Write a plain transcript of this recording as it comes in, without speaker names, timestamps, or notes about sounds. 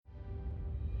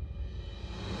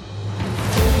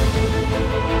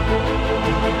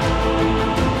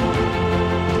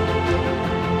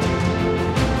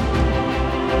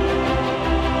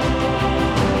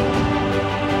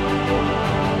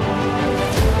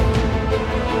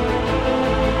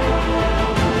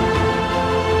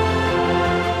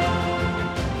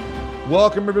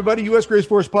Welcome, everybody. U.S. Grace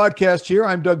Force Podcast here.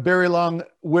 I'm Doug Barry, along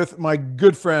with my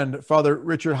good friend, Father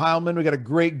Richard Heilman. We got a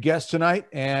great guest tonight,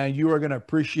 and you are going to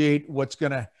appreciate what's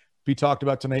going to be talked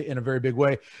about tonight in a very big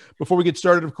way. Before we get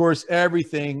started, of course,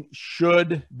 everything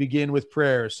should begin with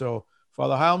prayer. So,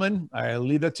 Father Heilman, I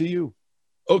leave that to you.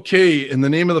 Okay. In the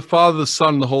name of the Father, the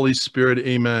Son, and the Holy Spirit,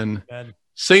 amen. Amen.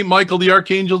 Saint Michael, the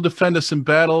Archangel, defend us in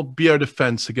battle. Be our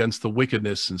defense against the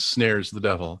wickedness and snares of the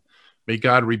devil. May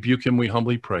God rebuke him, we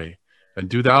humbly pray. And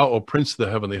do thou, O Prince of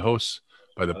the heavenly hosts,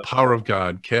 by the power of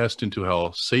God, cast into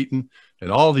hell Satan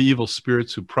and all the evil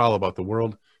spirits who prowl about the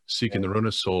world, seeking the ruin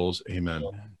of souls. Amen.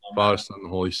 Father, Son, and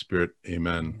Holy Spirit.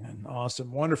 Amen. Amen. Awesome.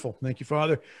 Wonderful. Thank you,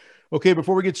 Father. Okay,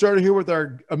 before we get started here with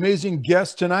our amazing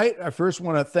guest tonight, I first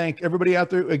want to thank everybody out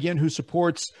there, again, who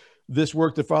supports this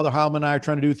work that Father Heilman and I are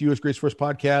trying to do with U.S. Grace Force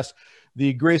Podcast.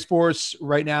 The Grace Force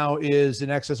right now is in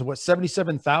excess of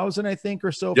 77,000, I think,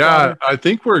 or so. Yeah, Father? I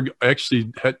think we're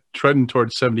actually treading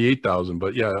towards 78,000,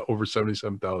 but yeah, over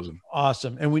 77,000.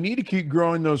 Awesome. And we need to keep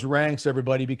growing those ranks,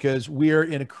 everybody, because we are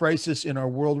in a crisis in our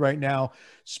world right now.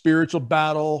 Spiritual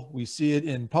battle. We see it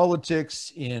in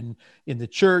politics, in the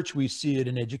church. We see it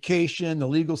in education, the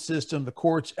legal system, the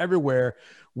courts, everywhere.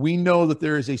 We know that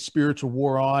there is a spiritual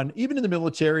war on. Even in the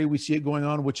military, we see it going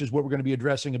on, which is what we're going to be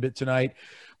addressing a bit tonight.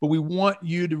 But we want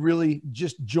you to really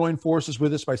just join forces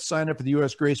with us by signing up for the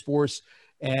U.S. Grace Force.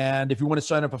 And if you want to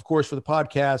sign up, of course, for the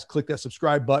podcast, click that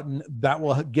subscribe button. That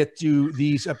will get you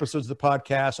these episodes of the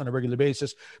podcast on a regular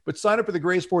basis. But sign up for the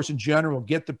Grace Force in general.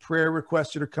 Get the prayer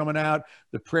requests that are coming out,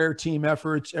 the prayer team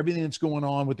efforts, everything that's going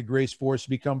on with the Grace Force.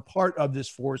 Become part of this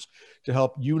force to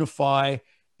help unify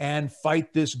and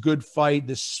fight this good fight,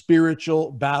 this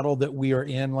spiritual battle that we are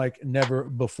in like never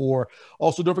before.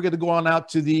 Also, don't forget to go on out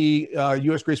to the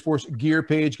U.S. Grace Force gear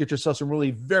page. Get yourself some really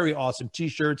very awesome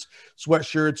T-shirts,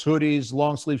 sweatshirts, hoodies,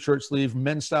 long sleeve, short sleeve,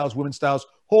 men's styles, women's styles,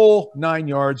 whole 9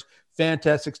 yards.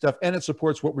 Fantastic stuff, and it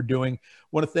supports what we're doing.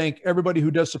 Want to thank everybody who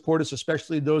does support us,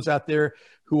 especially those out there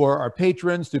who are our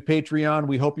patrons through Patreon.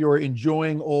 We hope you are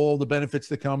enjoying all the benefits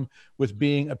that come with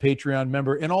being a Patreon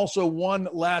member. And also, one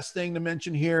last thing to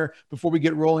mention here before we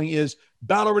get rolling is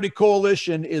Battle Ready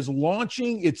Coalition is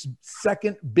launching its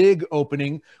second big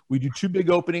opening. We do 2 big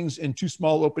openings and 2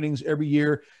 small openings every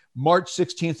year. March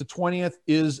 16th to 20th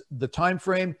is the time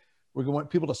frame. We're going to want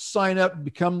people to sign up,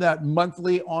 become that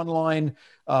monthly online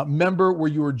member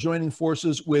where you are joining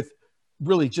forces with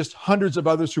really just hundreds of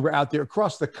others who are out there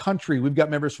across the country. We've got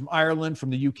members from Ireland, from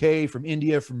the UK, from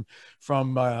India, from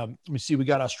let me see, we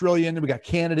got Australia, we got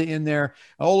Canada in there,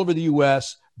 all over the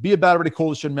US. Be a Battle Ready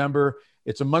Coalition member.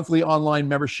 It's a monthly online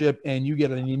membership, and you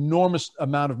get an enormous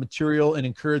amount of material and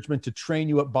encouragement to train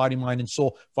you up body, mind, and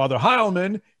soul. Father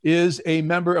Heilman is a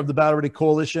member of the Battle Ready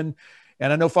Coalition.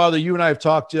 And I know, Father, you and I have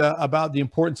talked about the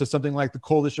importance of something like the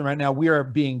coalition right now. We are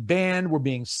being banned. We're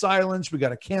being silenced. We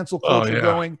got a cancel culture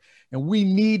going, and we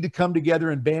need to come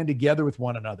together and band together with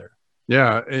one another.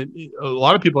 Yeah. And a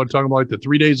lot of people are talking about like the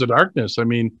 3 days of darkness. I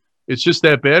mean, it's just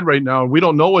that bad right now. We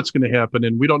don't know what's going to happen,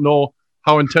 and we don't know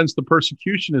how intense the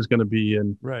persecution is going to be.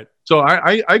 And right. So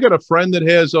I got a friend that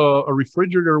has a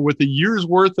refrigerator with a year's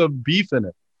worth of beef in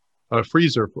it, a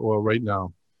freezer right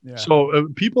now. Yeah. So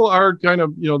people are kind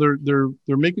of, they're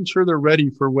making sure they're ready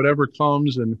for whatever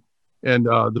comes, and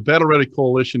the Battle Ready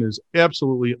Coalition is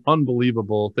absolutely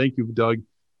unbelievable. Thank you, Doug.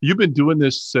 You've been doing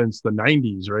this since the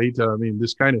 90s, right? I mean,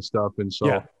 this kind of stuff, and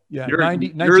so you're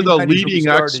the leading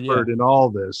expert in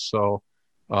all this. So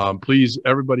please,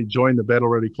 everybody, join the Battle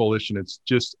Ready Coalition. It's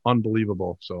just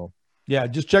unbelievable. So. Yeah,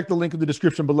 just check the link in the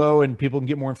description below and people can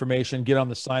get more information. Get on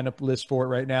the sign-up list for it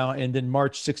right now. And then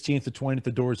March 16th to 20th,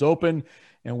 the doors open,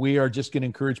 and we are just going to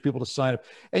encourage people to sign up.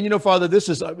 And, Father, this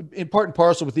is in part and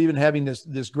parcel with even having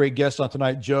this great guest on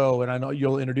tonight, Joe, and I know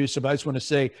you'll introduce him. But I just want to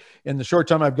say, in the short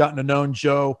time I've gotten to know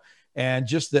Joe and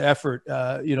just the effort,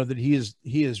 that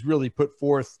he has really put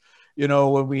forth,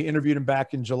 when we interviewed him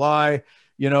back in July,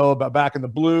 about Back in the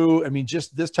Blue. I mean,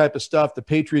 just this type of stuff, the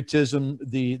patriotism,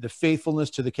 the faithfulness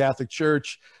to the Catholic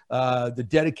Church, the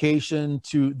dedication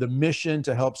to the mission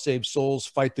to help save souls,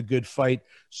 fight the good fight,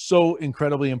 so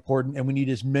incredibly important. And we need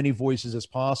as many voices as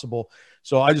possible.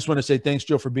 So I just want to say thanks,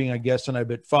 Joe, for being our guest tonight.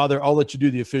 But Father, I'll let you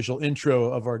do the official intro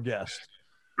of our guest.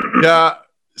 Yeah.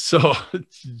 So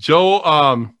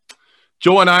Joe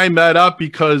and I met up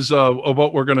because of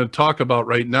what we're going to talk about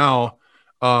right now.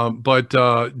 But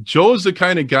Joe's the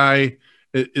kind of guy,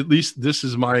 at least this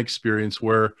is my experience,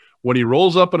 where when he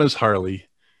rolls up on his Harley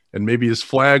and maybe his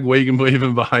flag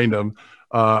waving behind him,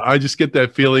 I just get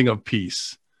that feeling of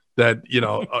peace that,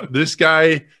 this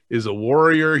guy is a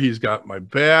warrior. He's got my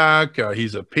back.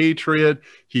 He's a patriot.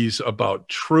 He's about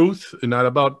truth and not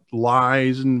about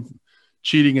lies and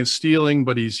cheating and stealing,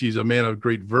 but he's a man of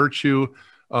great virtue.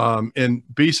 And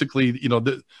basically,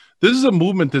 this is a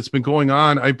movement that's been going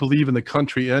on, I believe, in the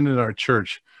country and in our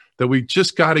church, that we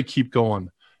just got to keep going.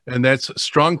 And that's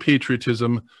strong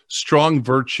patriotism, strong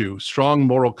virtue, strong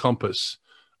moral compass,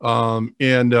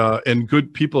 and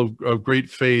good people of great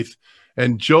faith.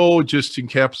 And Joe just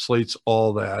encapsulates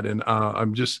all that. And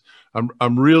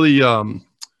I'm really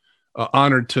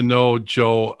honored to know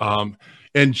Joe.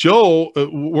 And Joe,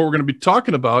 what we're going to be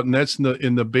talking about, and that's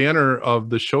in the banner of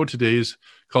the show today, is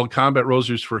called Combat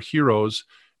Rosaries for Heroes.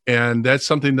 And that's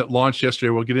something that launched yesterday.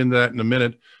 We'll get into that in a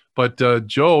minute. But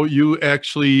Joe, you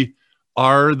actually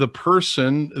are the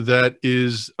person that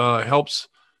helps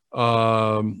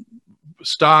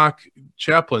stock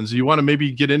chaplains. You want to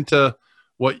maybe get into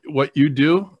what you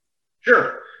do?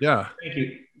 Sure. Yeah. Thank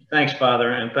you. Thanks,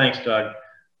 Father, and thanks, Doug.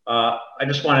 I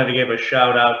just wanted to give a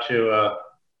shout out to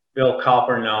Bill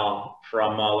Copernall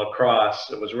from La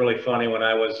Crosse. It was really funny when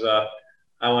I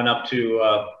went up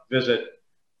to visit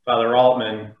Father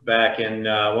Altman back in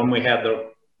when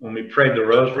we prayed the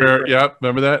rosary. Yep,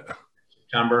 remember that?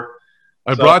 September.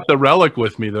 I brought the relic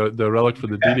with me, the relic for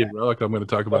the D-Day relic. I'm going to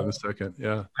talk about in a second.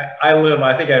 Yeah. I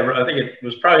think it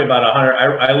was probably about 100.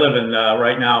 I live in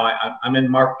right now. I'm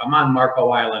on Marco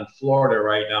Island, Florida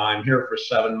right now. I'm here for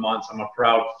 7 months. I'm a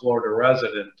proud Florida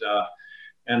resident,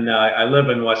 and I live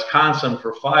in Wisconsin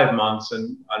for 5 months,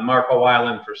 and on Marco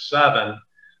Island for 7.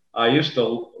 I used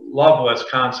to love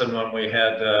Wisconsin when we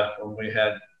had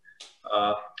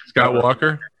Scott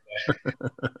Walker.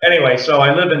 Anyway, so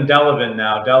I live in Delavan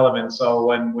now. So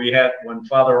when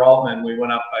Father Altman, we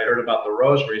went up, I heard about the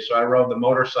rosary, so I rode the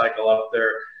motorcycle up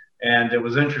there, and it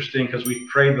was interesting because we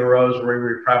prayed the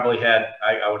rosary. We probably had,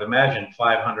 I would imagine,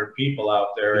 500 people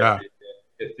out there at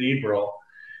the cathedral.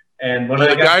 And when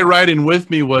the guy riding with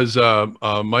me was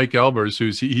Mike Albers,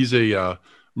 he's a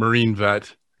Marine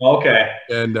vet. Okay.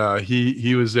 And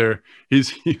he was there. He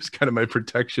was kind of my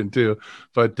protection too,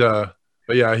 but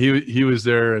yeah, he was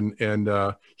there, and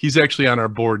he's actually on our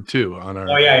board too.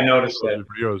 I noticed that.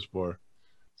 Heroes board.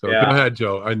 So Go ahead,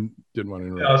 Joe. I didn't want to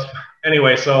interrupt.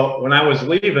 Anyway, so when I was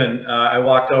leaving, I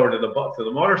walked over to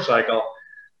the motorcycle,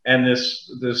 and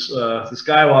this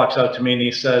guy walks up to me and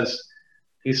he says,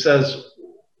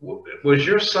 "Was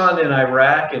your son in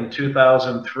Iraq in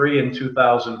 2003 and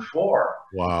 2004?"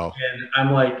 Wow. And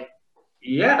I'm like,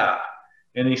 "Yeah."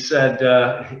 And he said,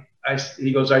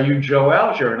 he goes, "Are you Joe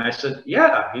Alger?" And I said,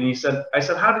 "Yeah." And I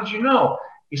said, "How did you know?"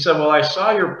 He said, "Well, I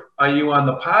saw you on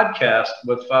the podcast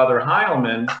with Father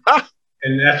Heilman."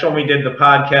 And that's when we did the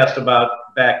podcast about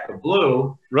Back the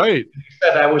Blue. Right. He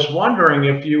said, "I was wondering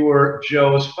if you were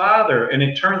Joe's father." And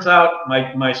it turns out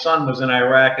my son was in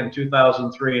Iraq in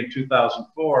 2003 and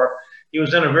 2004. He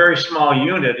was in a very small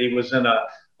unit. He was in a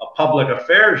public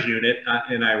affairs unit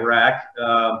in Iraq.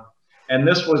 And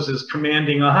this was his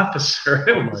commanding officer.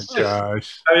 Oh my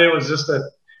gosh. I mean, it was just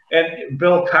and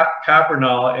Bill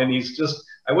Copernall, and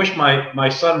I wish my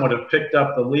son would have picked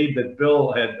up the lead that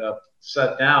Bill had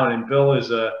set down. And Bill is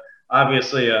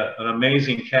obviously an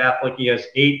amazing Catholic. He has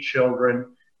 8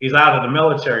 children. He's out of the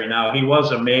military now. He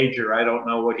was a major. I don't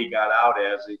know what he got out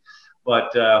as.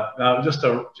 But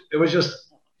it was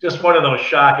just one of those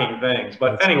shocking things.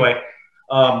 But anyway,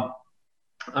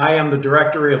 I am the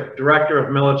director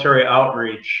of military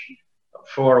outreach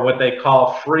for what they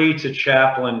call Free to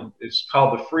Chaplain. It's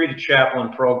called the Free to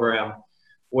Chaplain program,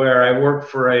 where I work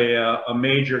for a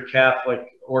major Catholic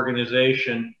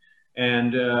organization,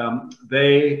 and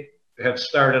they have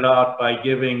started out by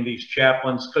giving these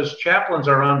chaplains, because chaplains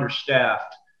are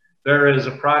understaffed. There is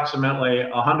approximately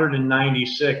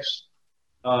 196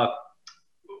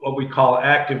 what we call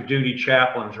active duty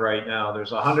chaplains right now.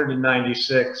 There's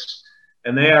 196,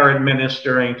 and they are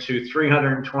administering to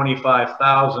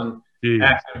 325,000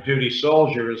 active duty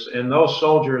soldiers, and those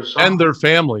soldiers and their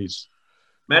families.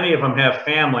 Many of them have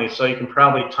families, so you can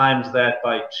probably times that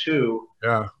by 2.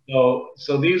 Yeah.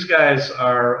 So these guys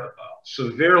are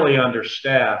severely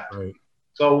understaffed. Right.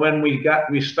 So when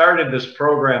we started this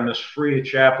program, this Free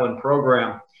Chaplain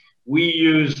program, we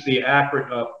used the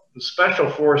Special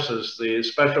Forces,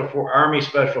 Army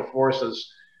Special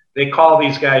Forces. They call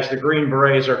these guys, the Green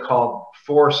Berets are called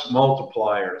force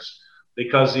multipliers,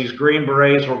 because these Green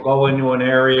Berets will go into an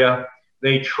area,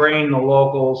 they train the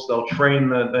locals, they'll train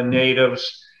the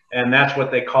natives, and that's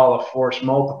what they call a force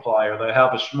multiplier. They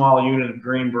have a small unit of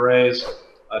Green Berets,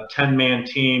 a 10-man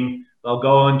team. They'll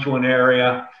go into an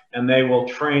area and they will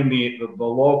train the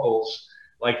locals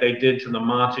like they did to the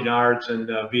Montagnards in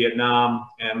Vietnam,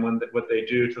 and what they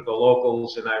do to the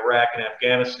locals in Iraq and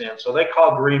Afghanistan. So they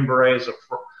call Green Berets a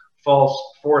false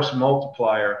force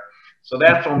multiplier. So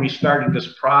that's when we started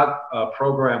this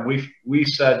program. We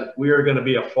said we are going to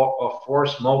be a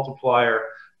force multiplier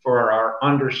for our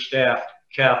understaffed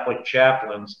Catholic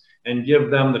chaplains and give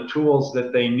them the tools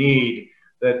that they need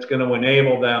that's going to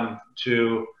enable them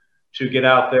to get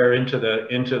out there into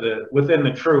the within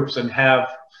the troops and have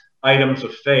items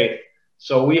of faith.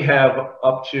 So we have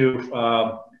up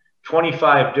to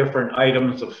 25 different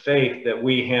items of faith that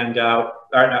we hand out.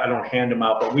 I don't hand them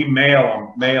out, but we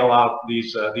mail out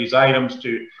these items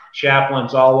to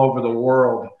chaplains all over the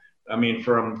world. I mean,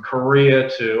 from Korea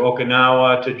to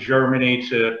Okinawa to Germany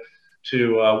to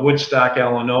Woodstock,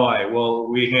 Illinois. Well,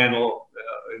 we handle,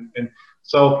 and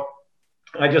so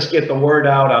I just get the word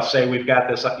out. I'll say we've got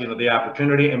this, the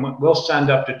opportunity, and we'll send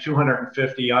up to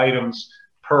 250 items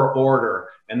per order,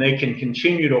 and they can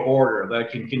continue to order.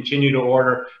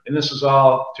 And this is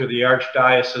all to the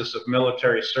Archdiocese of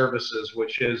Military Services,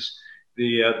 which is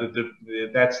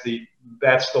that's the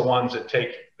ones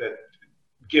that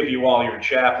give you all your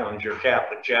chaplains, your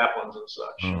Catholic chaplains and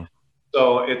such. Mm.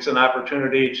 So it's an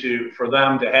opportunity for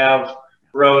them to have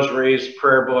rosaries,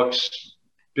 prayer books,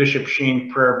 Bishop Sheen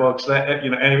prayer books,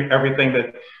 everything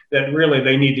that really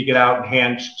they need to get out and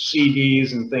hand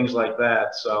CDs and things like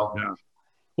that. So, yeah.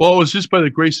 Well, it was just by the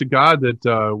grace of God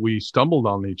that we stumbled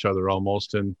on each other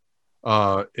almost, and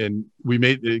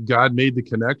we God made the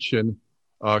connection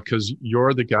because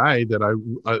you're the guy that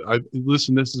I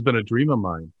listen. This has been a dream of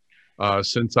mine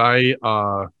since I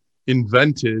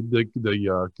invented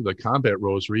the combat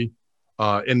rosary,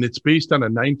 and it's based on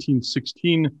a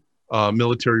 1916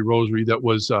 military rosary that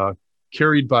was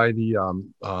carried by the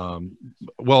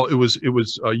it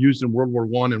was used in World War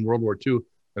I and World War II.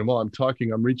 And while I'm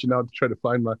talking, I'm reaching out to try to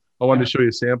find I wanted to show you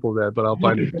a sample of that, but I'll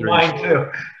find it. Mine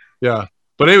too. Yeah.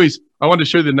 But anyways, I wanted to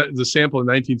show you the sample in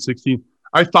 1916.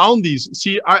 I found these.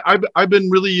 See, I've been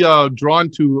really drawn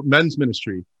to men's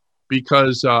ministry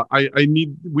because we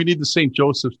need the St.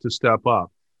 Josephs to step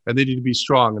up, and they need to be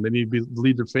strong, and they need to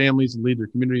lead their families and lead their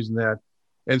communities and that.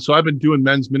 And so I've been doing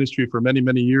men's ministry for many,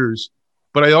 many years,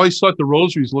 but I always thought the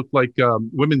rosaries looked like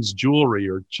women's jewelry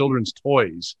or children's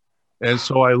toys. And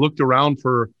so I looked around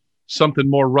for something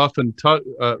more rough and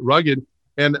rugged,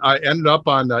 and I ended up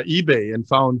on eBay and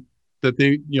found that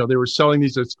they were selling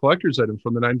these as collector's items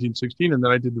from the 1916. And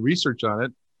then I did the research on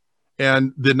it,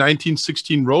 and the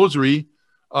 1916 rosary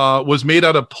was made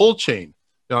out of pull chain.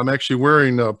 Now I'm actually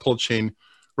wearing a pull chain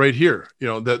right here.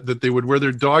 That they would wear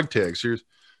their dog tags. Here,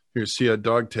 see a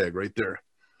dog tag right there,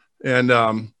 and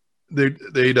they'd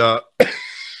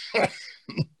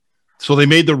so they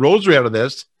made the rosary out of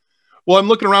this. Well, I'm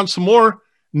looking around some more.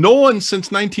 No one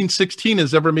since 1916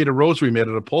 has ever made a rosary made out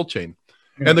of pull chain.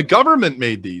 Mm-hmm. And the government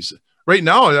made these. Right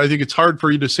now, I think it's hard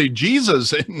for you to say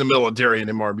Jesus in the military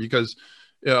anymore because,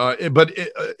 but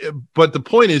the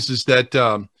point is that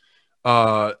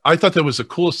I thought that was the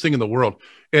coolest thing in the world.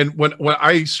 And when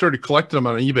I started collecting them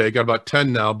on eBay, I got about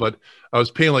 10 now, but I was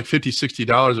paying like $50,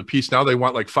 $60 a piece. Now they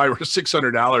want like $500 or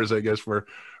 $600, I guess, for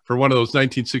one of those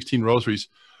 1916 rosaries.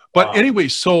 But anyway,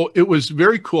 so it was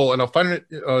very cool, and I'll find it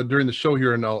during the show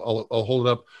here, and I'll hold it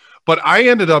up. But I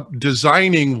ended up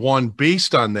designing one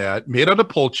based on that, made out of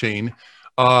pull chain.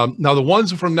 Now, the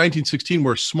ones from 1916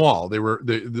 were small. They were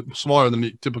smaller than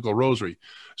the typical rosary.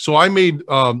 So I made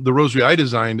the rosary I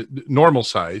designed normal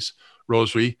size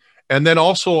rosary. And then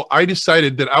also I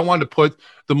decided that I wanted to put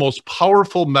the most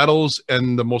powerful medals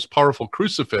and the most powerful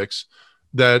crucifix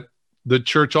that the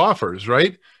church offers,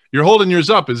 right? You're holding yours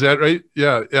up. Is that right?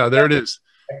 Yeah. There it is.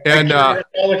 And all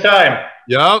the time.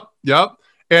 Yep.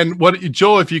 And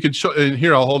Joe, if you could show, and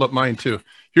here, I'll hold up mine too.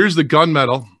 Here's the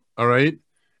gunmetal. All right.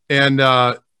 And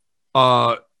in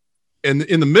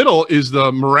the middle is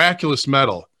the miraculous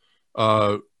medal,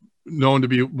 known to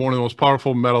be one of the most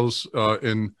powerful medals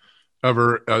in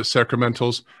ever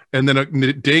sacramentals. And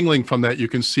then dangling from that, you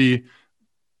can see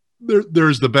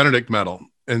there's the Benedict medal.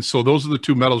 And so those are the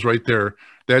two medals right there.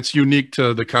 That's unique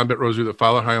to the combat rosary that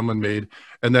Father Heilman made.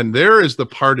 And then there is the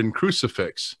pardon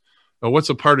crucifix. Now, what's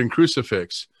a pardon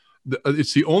crucifix?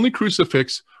 It's the only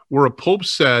crucifix where a pope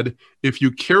said, if you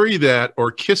carry that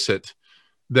or kiss it,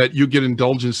 that you get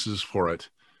indulgences for it.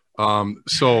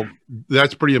 So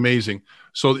that's pretty amazing.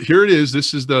 So here it is.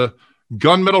 This is the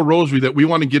gunmetal rosary that we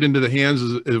want to get into the hands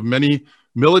of many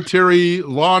military,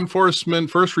 law enforcement,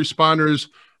 first responders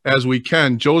as we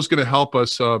can. Joe's going to help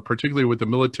us, particularly with the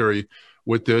military,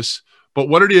 with this. But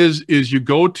what it is you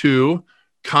go to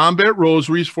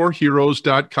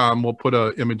combatrosariesforheroes.com. We'll put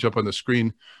an image up on the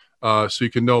screen so you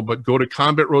can know, but go to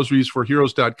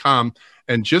combatrosariesforheroes.com.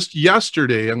 And just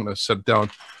yesterday, I'm going to set it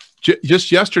down.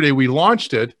 Just yesterday, we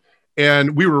launched it,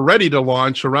 and we were ready to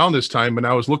launch around this time, and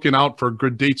I was looking out for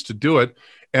good dates to do it.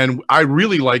 And I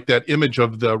really like that image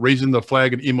of the raising the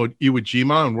flag in Iwo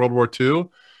Jima in World War II.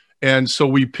 And so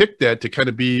we picked that to kind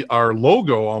of be our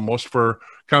logo almost for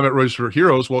Combat Rosary for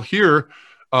Heroes. Well, here,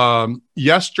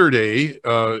 yesterday,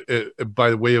 by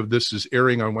the way of this is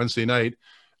airing on Wednesday night,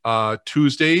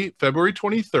 Tuesday, February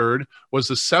 23rd, was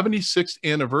the 76th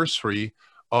anniversary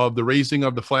of the raising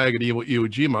of the flag at Iwo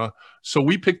Jima. So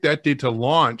we picked that day to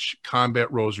launch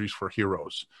Combat Rosaries for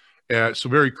Heroes. So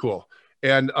very cool.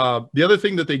 And the other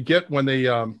thing that they get when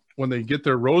they get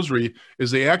their rosary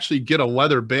is they actually get a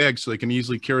leather bag so they can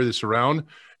easily carry this around.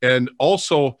 And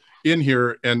also in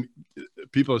here, and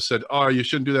people have said, oh, you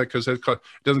shouldn't do that because it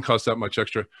doesn't cost that much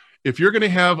extra. If you're going to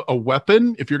have a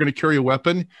weapon, if you're going to carry a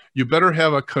weapon, you better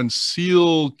have a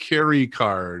concealed carry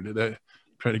card. I'm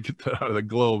trying to get that out of the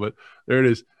glow, but there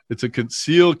it is. It's a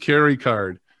concealed carry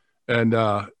card. And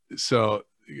so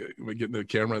let me get in the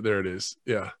camera. There it is.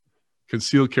 Yeah.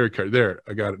 Concealed carry card. There,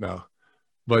 I got it now.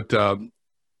 But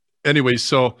anyway,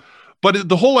 but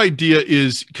the whole idea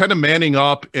is kind of manning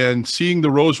up and seeing the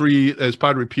rosary, as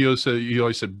Padre Pio said, he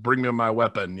always said, bring me my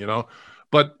weapon,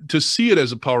 but to see it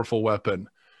as a powerful weapon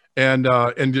and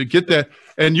to get that,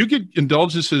 and you get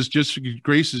indulgences,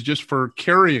 graces just for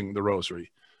carrying the rosary.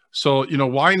 So,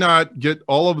 why not get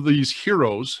all of these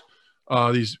heroes,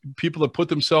 these people that put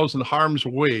themselves in harm's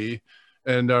way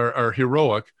and are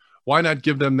heroic, why not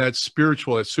give them that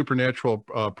spiritual, that supernatural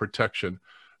protection?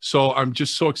 So I'm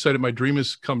just so excited. My dream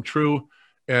has come true.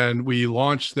 And we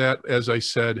launched that, as I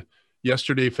said,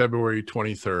 yesterday, February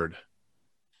 23rd.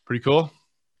 Pretty cool?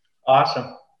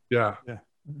 Awesome. Yeah.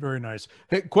 Very nice.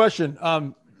 Hey, question.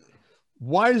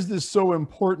 Why is this so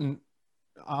important?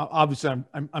 Obviously,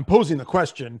 I'm posing the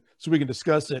question so we can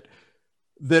discuss it,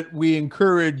 that we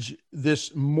encourage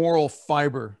this moral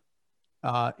fiber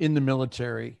in the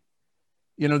military.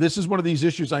 This is one of these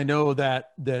issues. I know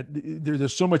that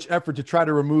there's so much effort to try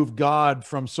to remove God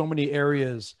from so many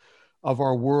areas of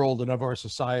our world and of our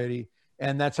society.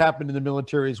 And that's happened in the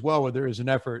military as well, where there is an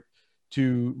effort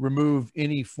to remove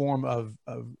any form of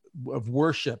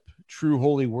worship, true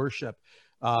holy worship.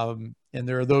 And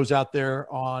there are those out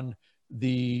there on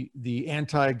the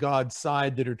anti-God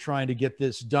side that are trying to get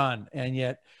this done. And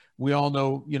yet we all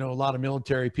know, a lot of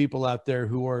military people out there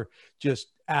who are just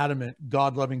adamant,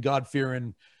 God-loving,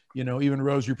 God-fearing, even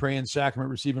rosary praying, sacrament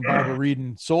receiving, Bible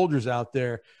reading soldiers out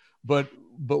there. But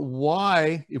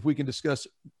why, if we can discuss,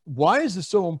 why is this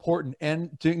so important?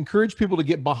 And to encourage people to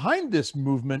get behind this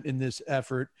movement in this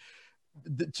effort,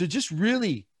 to just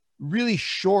really, really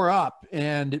shore up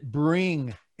and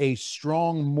bring a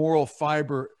strong moral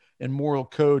fiber and moral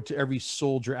code to every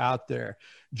soldier out there.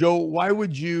 Joe, why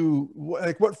would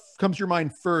what comes to your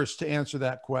mind first to answer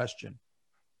that question?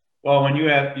 Well, when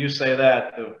you say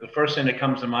that, the first thing that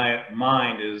comes to my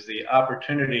mind is the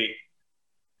opportunity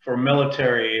for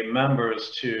military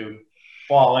members to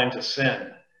fall into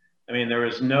sin. I mean, there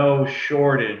is no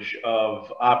shortage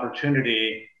of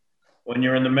opportunity when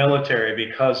you're in the military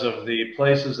because of the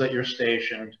places that you're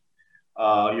stationed.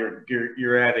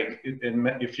 You're at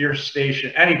if you're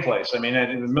stationed any place. I mean,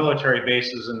 the military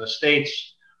bases in the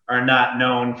States are not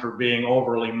known for being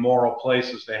overly moral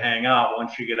places to hang out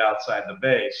once you get outside the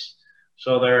base.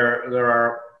 So there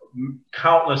are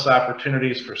countless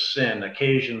opportunities for sin,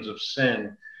 occasions of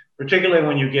sin, particularly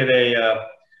when you get an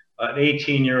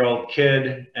 18-year-old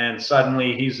kid and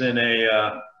suddenly he's in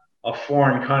a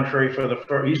foreign country for the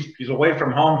first, he's away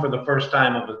from home for the first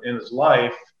time in his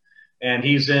life. And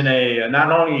he's in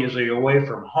not only is he away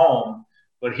from home,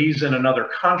 but he's in another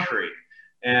country,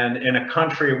 and in a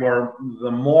country where the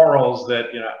morals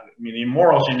that, the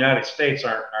morals in the United States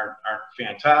aren't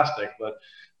fantastic, but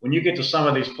when you get to some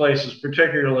of these places,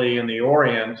 particularly in the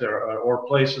Orient or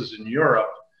places in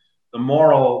Europe, the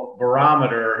moral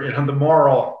barometer, the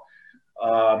moral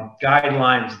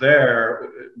guidelines there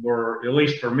were, at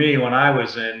least for me when I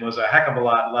was a heck of a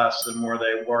lot less than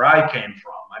where I came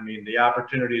from. I mean, the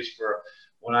opportunities for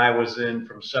when I was in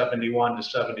from 71 to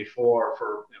 74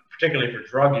 particularly for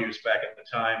drug use back at the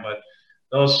time, but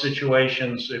those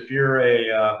situations, if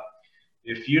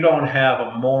you don't have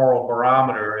a moral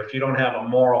barometer, if you don't have a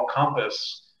moral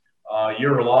compass,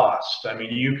 you're lost. I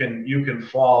mean, you can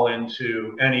fall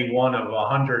into any one of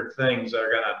 100 things that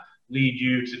are going to lead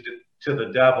you to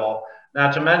the devil.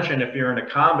 Not to mention, if you're in a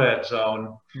combat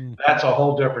zone, that's a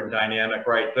whole different dynamic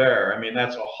right there. I mean,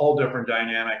 that's a whole different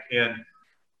dynamic. And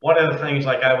one of the things,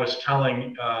 like I was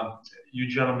telling you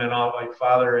gentlemen, like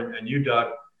Father and you,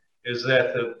 Doug, is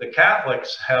that the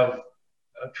Catholics have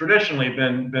traditionally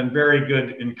been very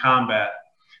good in combat.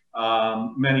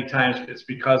 Many times it's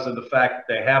because of the fact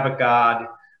that they have a God.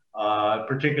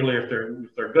 particularly if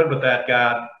they're good with that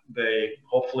God, they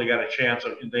hopefully got a chance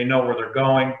of, they know where they're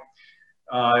going.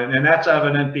 And that's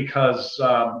evident because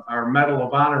our Medal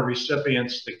of Honor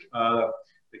recipients, the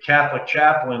Catholic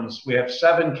chaplains, we have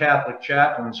 7 Catholic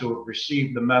chaplains who have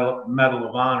received the Medal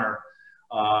of Honor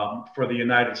for the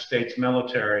United States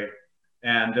military.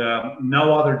 And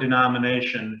no other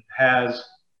denomination has,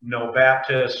 no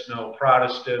Baptist, no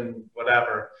Protestant,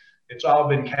 whatever. It's all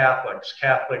been Catholics,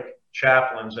 Catholic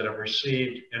chaplains that have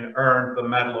received and earned the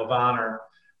Medal of Honor.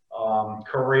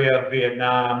 Korea,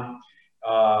 Vietnam,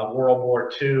 World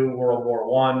War II, World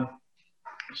War I.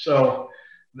 So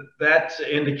that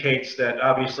indicates that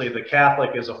obviously the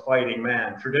Catholic is a fighting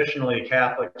man. Traditionally,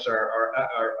 Catholics are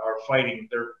fighting.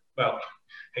 They're, well,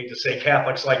 hate to say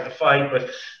Catholics like to fight, but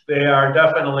they are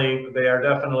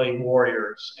definitely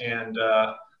warriors. And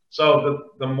so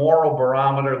the moral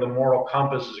barometer, the moral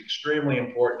compass is extremely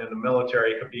important in the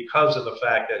military because of the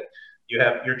fact that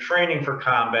you're training for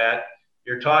combat.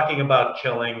 You're talking about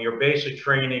killing. Your basic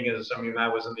training is, I mean, I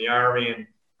was in the Army, and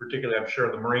particularly I'm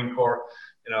sure the Marine Corps,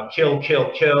 you know, kill,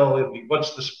 kill, kill.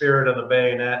 What's the spirit of the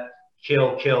bayonet?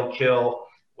 Kill, kill, kill.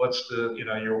 What's the, you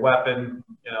know, your weapon,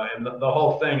 you know, and the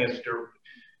whole thing is,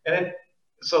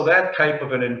 so that type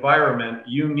of an environment,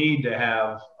 you need to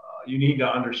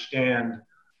understand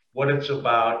what it's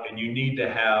about, and you need to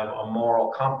have a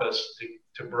moral compass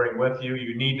to bring with you.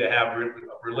 You need to have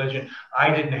religion.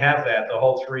 I didn't have that the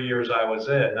whole 3 years I was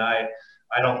in. I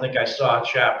don't think I saw a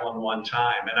chaplain one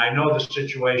time. And I know the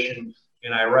situation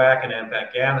in Iraq and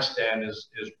Afghanistan is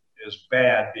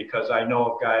bad, because I know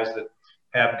of guys that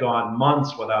have gone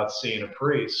months without seeing a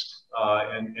priest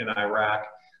in Iraq.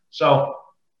 So,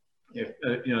 if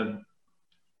you know,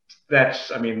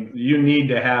 that's, I mean, you need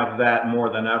to have that more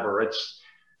than ever. It's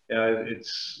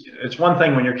one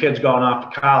thing when your kid's going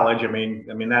off to college. I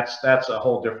mean that's a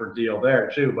whole different deal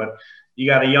there too. But you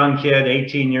got a young kid,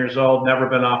 18 years old, never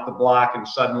been off the block, and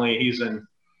suddenly he's in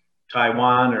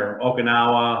Taiwan or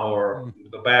Okinawa or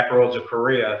the back roads of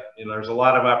Korea. You know, there's a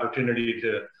lot of opportunity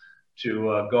to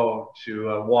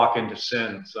walk into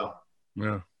sin. So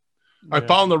yeah. I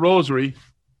found the rosary.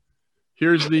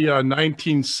 Here's the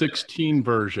 1916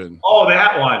 version. Oh,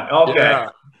 that one. Okay. Yeah.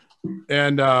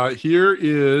 And here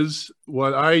is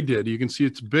what I did. You can see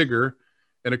it's bigger.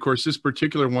 And of course, this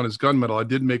particular one is gunmetal. I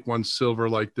did make one silver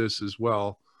like this as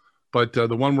well. But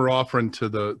the one we're offering to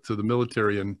the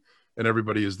military and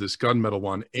everybody is this gunmetal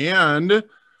one. And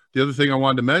the other thing I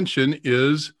wanted to mention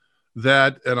is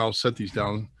that, and I'll set these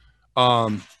down.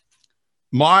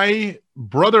 My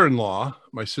brother-in-law,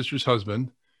 my sister's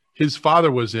husband, his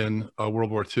father was in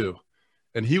World War II,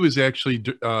 and he was actually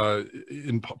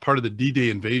in part of the D-Day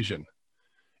invasion.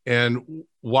 And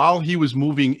while he was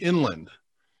moving inland,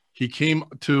 he came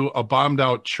to a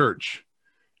bombed-out church,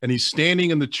 and he's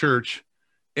standing in the church,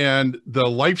 and the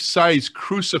life-size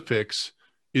crucifix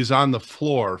is on the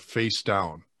floor face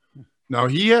down. Now,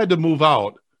 he had to move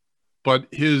out, but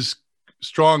his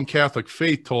strong Catholic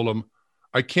faith told him,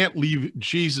 I can't leave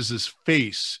Jesus's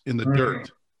face in the dirt.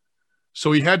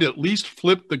 So he had to at least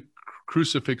flip the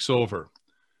crucifix over.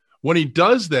 When he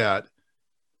does that,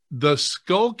 the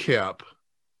skull cap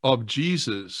of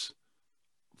Jesus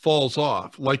falls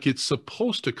off like it's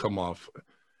supposed to come off,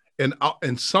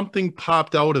 and something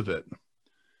popped out of it,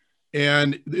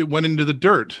 and it went into the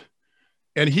dirt.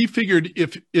 And he figured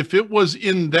if it was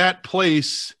in that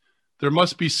place, there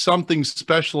must be something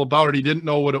special about it. He didn't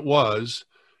know what it was,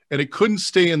 and it couldn't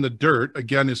stay in the dirt.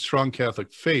 Again, his strong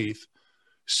Catholic faith.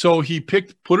 So he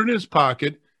put it in his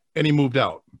pocket, and he moved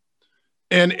out.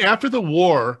 And after the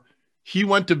war, he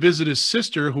went to visit his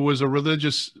sister, who was a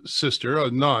religious sister,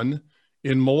 a nun,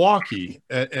 in Milwaukee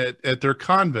at their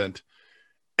convent.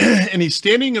 And he's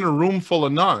standing in a room full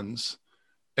of nuns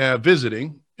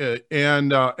visiting.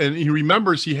 And he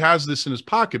remembers he has this in his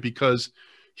pocket because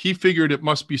he figured it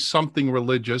must be something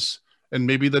religious, and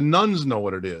maybe the nuns know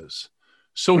what it is.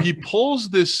 So he pulls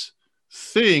this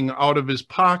thing out of his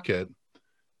pocket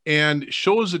and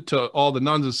shows it to all the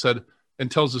nuns and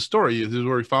tells the story. This is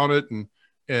where he found it,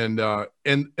 and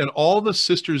all the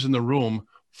sisters in the room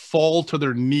fall to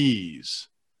their knees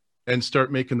and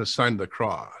start making the sign of the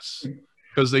cross,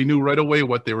 because they knew right away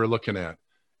what they were looking at.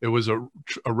 It was a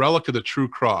relic of the true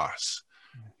cross.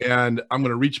 And I'm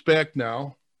going to reach back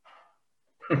now.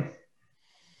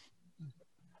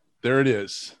 There it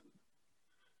is.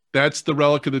 That's the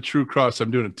relic of the true cross. I'm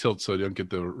doing a tilt so I don't get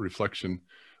the reflection.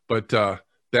 But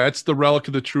that's the relic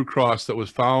of the true cross that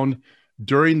was found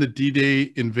during the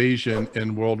D-Day invasion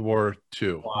in World War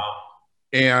II. Wow.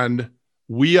 And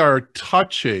we are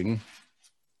touching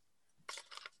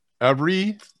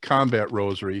every combat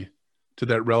rosary to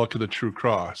that relic of the true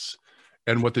cross.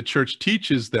 And what the church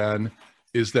teaches then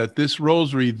is that this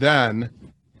rosary then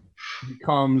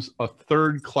becomes a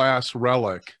third-class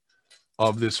relic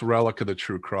of this relic of the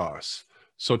true cross.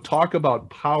 So talk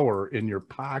about power in your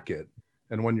pocket.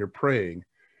 And when you're praying,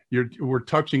 we're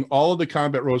touching all of the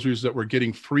combat rosaries that we're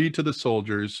getting free to the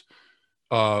soldiers,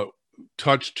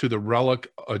 touched to the relic,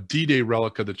 a D-Day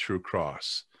relic of the true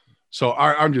cross. So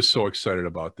I'm just so excited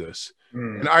about this.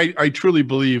 And I truly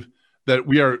believe that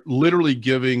we are literally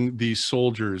giving these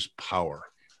soldiers power,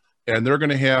 and they're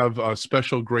going to have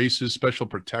special graces, special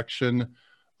protection,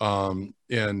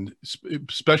 and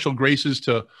special graces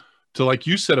to, like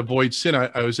you said, avoid sin.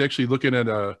 I was actually looking at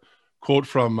a quote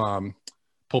from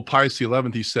Pope Pius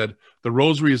XI. He said, the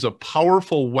rosary is a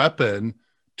powerful weapon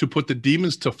to put the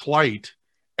demons to flight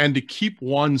and to keep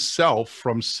oneself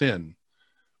from sin.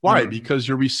 Why? Because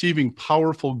you're receiving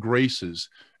powerful graces.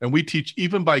 And we teach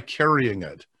even by carrying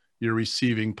it, you're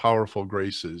receiving powerful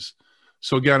graces.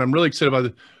 So again, I'm really excited about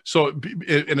it. So,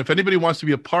 and if anybody wants to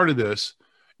be a part of this,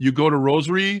 you go to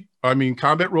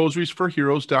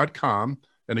combatrosariesforheroes.com.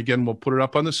 And again, we'll put it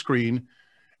up on the screen,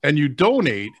 and you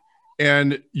donate,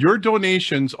 and your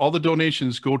donations, all the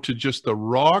donations go to just the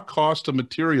raw cost of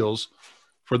materials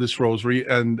for this rosary.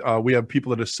 And we have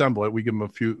people that assemble it. We give them a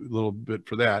little bit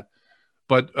for that.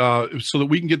 But so that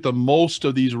we can get the most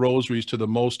of these rosaries to the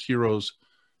most heroes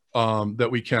that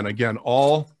we can. Again,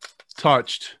 all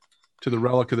touched to the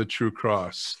relic of the true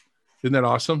cross. Isn't that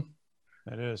awesome?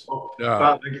 That is. Well,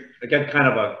 again, kind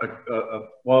of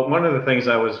well, one of the things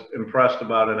I was impressed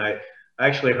about, and I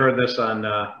actually heard this on,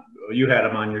 you had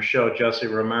him on your show, Jesse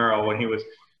Romero, when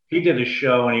he did a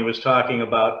show and he was talking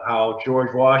about how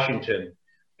George Washington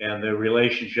and the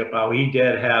relationship, how he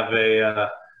did have the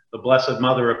Blessed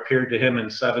Mother appeared to him in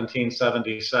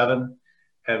 1777,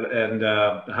 and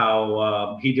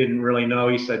how he didn't really know.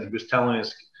 He said he was telling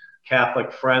his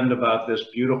Catholic friend about this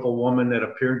beautiful woman that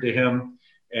appeared to him,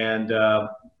 and the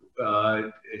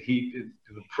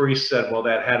priest said, well,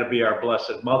 that had to be our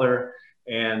Blessed Mother.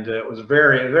 And it was a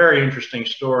very, very interesting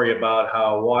story about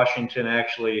how Washington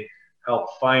actually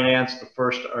helped finance the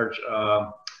first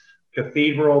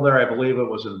cathedral there. I believe it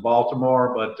was in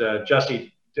Baltimore, but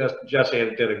Jesse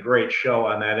did a great show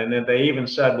on that. And then they even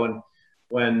said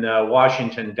when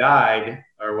Washington died,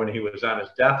 or when he was on his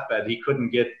deathbed, he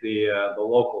couldn't get the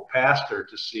local pastor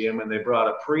to see him, and they brought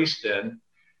a priest in,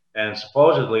 and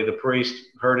supposedly the priest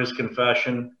heard his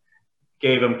confession,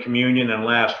 gave him communion and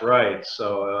last rites.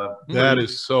 So that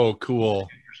is so cool.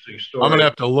 Interesting story. I'm gonna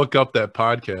have to look up that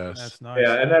podcast. That's nice.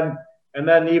 Yeah, and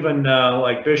then even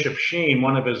like Bishop Sheen,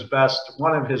 one of his best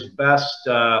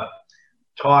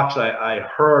talks I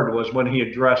heard was when he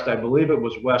addressed, I believe it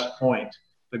was West Point,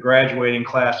 the graduating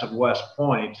class of West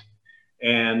Point,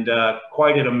 and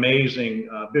quite an amazing.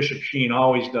 Bishop Sheen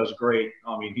always does great.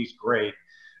 I mean, he's great.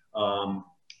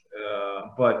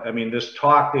 But I mean, this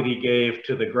talk that he gave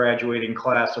to the graduating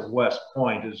class of West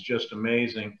Point is just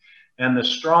amazing. And the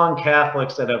strong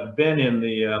Catholics that have been in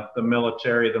the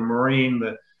military, the Marine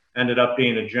that ended up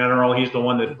being a general, he's the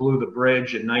one that blew the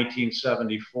bridge in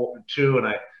 1972.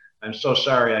 And I'm so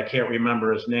sorry, I can't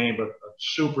remember his name, but a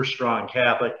super strong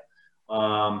Catholic.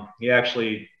 He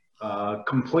actually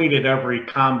completed every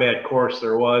combat course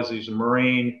there was. He's a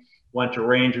Marine, went to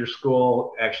Ranger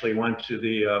School, actually went to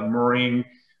the Marine.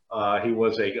 He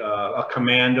was a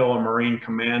commando, a Marine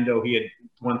commando. He had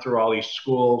went through all these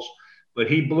schools, but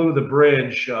he blew the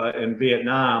bridge in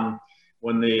Vietnam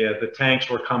when the tanks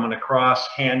were coming across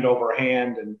hand over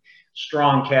hand. And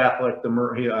strong Catholic.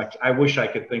 I wish I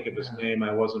could think of his name.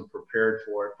 I wasn't prepared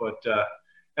for it, but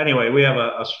anyway, we have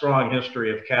a strong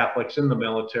history of Catholics in the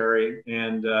military,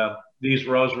 and these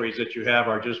rosaries that you have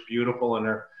are just beautiful, and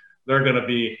they're going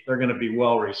to be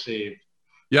well received.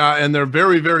 Yeah, and they're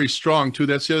very, very strong too.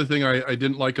 That's the other thing I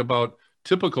didn't like about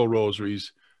typical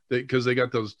rosaries, because they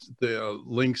got the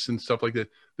links and stuff like that.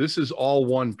 This is all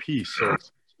one piece, so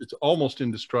it's almost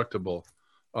indestructible.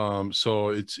 So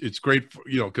it's great for,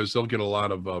 because they'll get a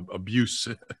lot of abuse,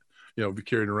 be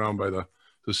carried around by the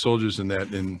soldiers in that.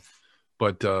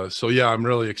 But so yeah, I'm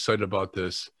really excited about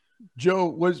this. Joe,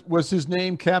 was his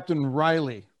name Captain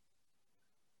Riley?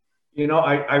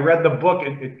 I read the book.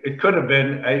 It could have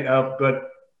been, but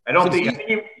I don't think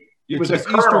he was a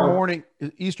colonel.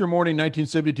 Easter morning,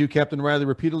 1972, Captain Riley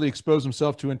repeatedly exposed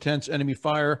himself to intense enemy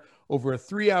fire over a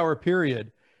 3-hour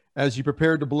period as he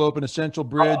prepared to blow up an essential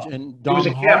bridge in Dong He was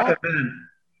a captain then.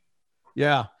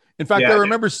 Yeah. In fact, I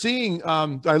remember seeing,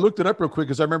 I looked it up real quick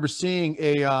because I remember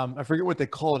seeing I forget what they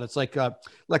call it. It's like a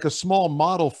small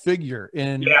model figure.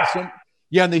 And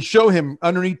and they show him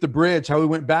underneath the bridge, how he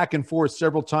went back and forth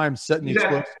several times setting the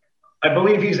explosives. I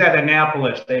believe he's at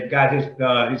Annapolis. They've got his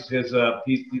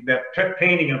that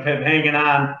painting of him hanging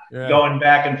on, going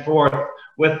back and forth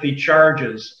with the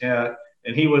charges.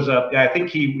 And he was I think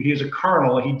he's a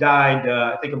colonel. He died,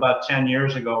 I think about 10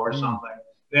 years ago or something.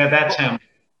 Yeah, that's him.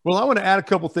 Well, I want to add a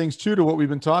couple things too to what we've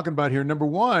been talking about here. Number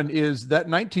one is that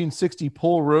 1960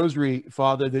 pole rosary,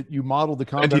 Father, that you modeled the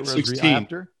combat rosary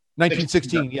after.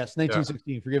 1916, yes,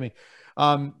 1916. Yeah. Forgive me.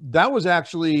 That was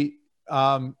actually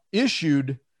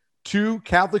issued to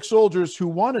Catholic soldiers who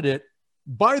wanted it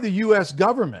by the U.S.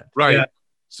 government. Right. Yeah.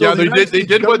 So they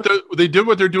did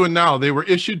what they're doing now. They were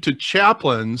issued to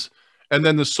chaplains, and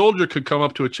then the soldier could come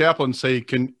up to a chaplain and say,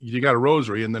 you got a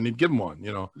rosary? And then he'd give them one,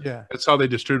 Yeah. That's how they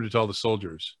distributed to all the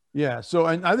soldiers. Yeah. So,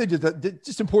 and I think it's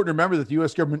just important to remember that the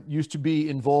U.S. government used to be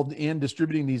involved in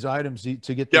distributing these items to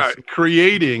get this. Yeah,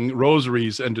 creating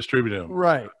rosaries and distributing them.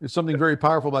 Right. There's something very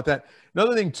powerful about that.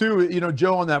 Another thing too,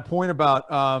 Joe, on that point about,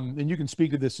 and you can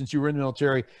speak to this since you were in the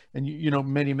military, and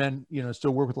many men,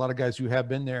 still work with a lot of guys who have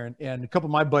been there, and a couple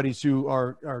of my buddies who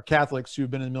are Catholics who've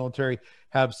been in the military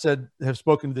have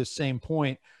spoken to this same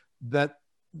point, that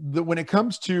when it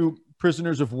comes to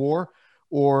prisoners of war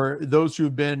or those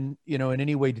who've been, in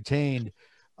any way detained,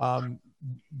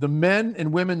 the men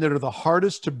and women that are the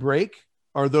hardest to break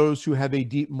are those who have a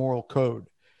deep moral code.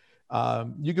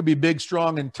 You could be big,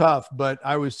 strong, and tough, but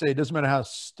I always say it doesn't matter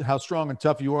how strong and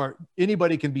tough you are.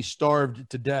 Anybody can be starved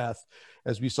to death,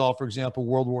 as we saw, for example,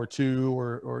 World War II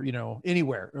or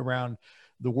anywhere around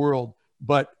the world.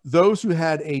 But those who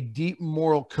had a deep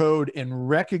moral code and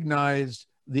recognized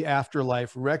the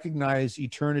afterlife, recognized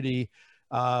eternity,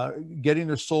 getting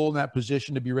their soul in that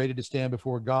position to be ready to stand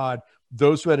before God,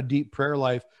 those who had a deep prayer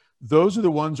life, those are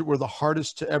the ones that were the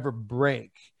hardest to ever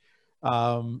break.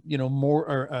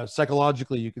 More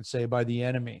psychologically, you could say, by the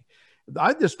enemy.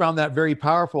 I just found that very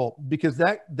powerful because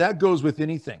that goes with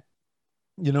anything,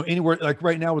 anywhere, like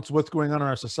right now, what's going on in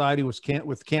our society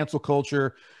with cancel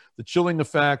culture, the chilling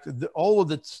effect, all of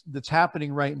that's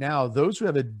happening right now. Those who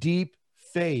have a deep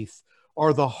faith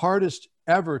are the hardest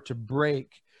ever to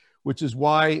break, which is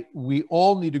why we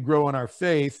all need to grow in our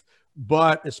faith.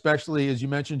 But especially, as you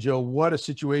mentioned, Joe, what a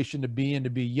situation to be in, to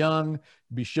be young,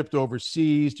 to be shipped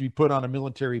overseas, to be put on a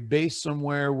military base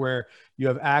somewhere where you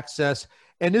have access.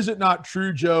 And is it not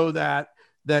true, Joe, that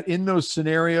in those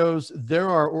scenarios, there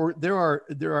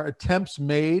are attempts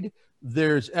made,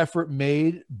 there's effort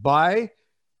made by,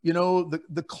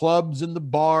 the clubs and the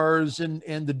bars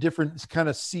and the different kind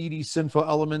of seedy, sinful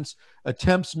elements,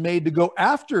 attempts made to go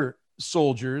after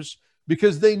soldiers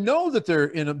because they know that they're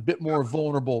in a bit more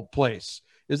vulnerable place.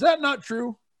 Is that not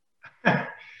true?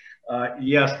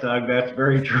 Yes, Doug, that's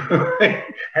very true.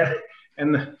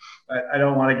 And I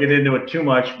don't want to get into it too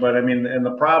much, but I mean, and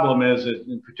the problem is,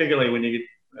 particularly when you get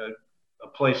a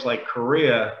place like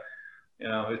Korea,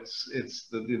 it's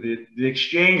the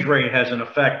exchange rate has an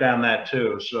effect on that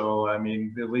too. So, I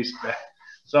mean, at least that.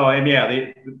 So, and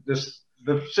yeah,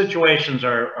 the situations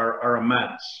are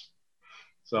immense.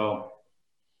 So,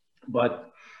 but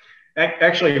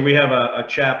actually, we have a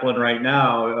chaplain right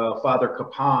now, Father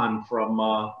Kapan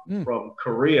from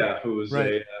Korea, who is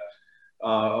right.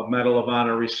 a Medal of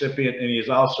Honor recipient, and he's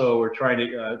also, we're trying to,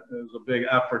 there's a big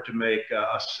effort to make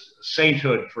a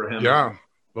sainthood for him. Yeah,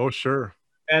 oh sure.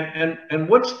 And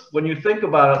when you think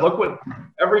about it, look what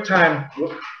every time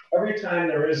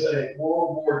there is a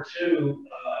World War II,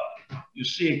 you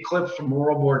see clips from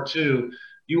World War II,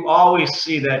 you always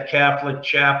see that Catholic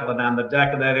chaplain on the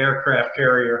deck of that aircraft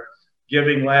carrier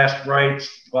giving last rites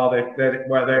while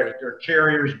their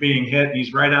carrier's being hit.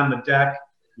 He's right on the deck.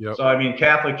 Yep. So I mean,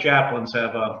 Catholic chaplains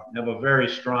have a very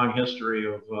strong history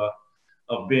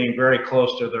of being very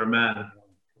close to their men.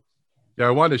 Yeah,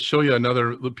 I wanted to show you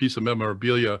another piece of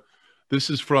memorabilia. This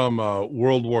is from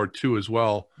World War II as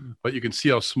well, but you can see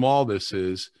how small this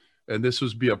is. And this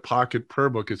would be a pocket prayer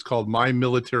book. It's called My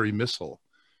Military Missal.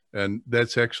 And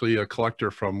that's actually a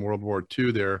collector from World War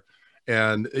II there.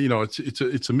 And,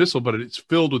 it's a missal, but it's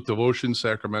filled with devotions,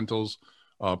 sacramentals,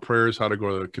 prayers, how to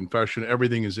go to the confession.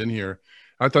 Everything is in here.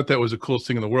 I thought that was the coolest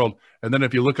thing in the world. And then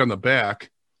if you look on the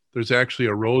back, there's actually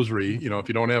a rosary. If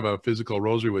you don't have a physical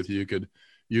rosary with you, you could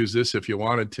use this if you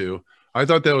wanted to. I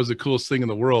thought that was the coolest thing in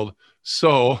the world.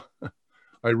 So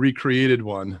I recreated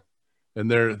one. And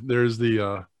there's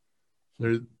the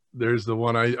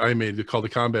one I made called the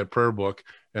Combat Prayer Book.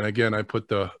 And again, I put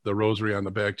the rosary on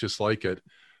the back just like it.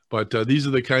 But these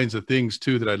are the kinds of things,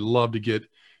 too, that I'd love to get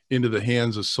into the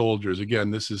hands of soldiers.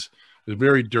 Again, this is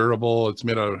very durable. It's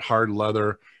made out of hard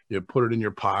leather. You put it in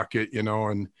your pocket, and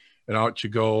out you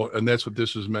go. And that's what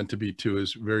this was meant to be, too,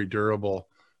 is very durable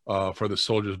for the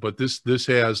soldiers. But this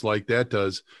has, like that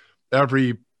does,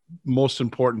 every most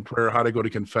important prayer, how to go to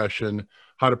confession,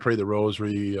 how to pray the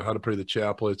rosary, how to pray the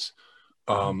chaplets,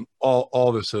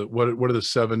 all this. What are the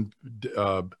 7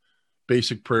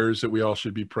 basic prayers that we all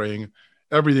should be praying?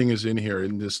 Everything is in here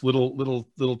in this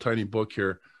little tiny book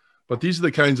here. But these are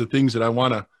the kinds of things that I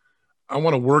want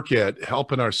to work at,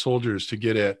 helping our soldiers to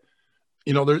get at.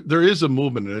 You know, there is a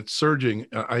movement, and it's surging,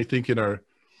 I think, in our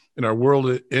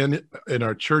world and in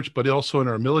our church, but also in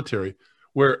our military,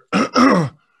 where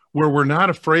we're not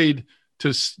afraid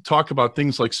to talk about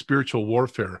things like spiritual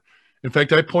warfare. In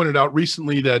fact, I pointed out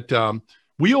recently that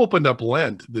we opened up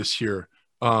Lent this year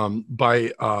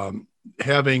by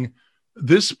having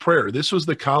this prayer. This was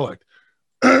the collect.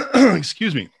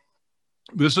 Excuse me.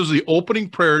 This is the opening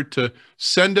prayer to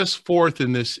send us forth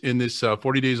in this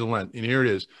 40 days of Lent. And here it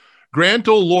is. Grant,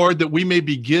 O Lord, that we may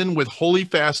begin with holy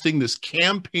fasting, this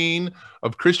campaign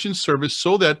of Christian service,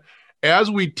 so that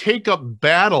as we take up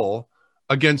battle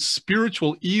against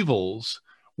spiritual evils,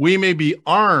 we may be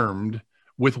armed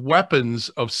with weapons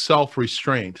of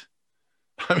self-restraint.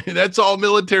 I mean, that's all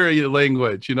military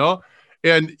language, you know?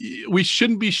 And we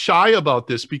shouldn't be shy about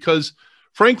this because,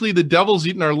 frankly, the devil's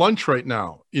eating our lunch right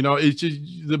now. You know, it's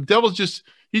just, the devil's just,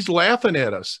 he's laughing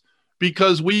at us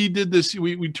because we did this,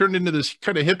 we turned into this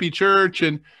kind of hippie church,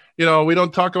 and, you know, we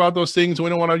don't talk about those things. We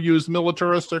don't want to use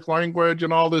militaristic language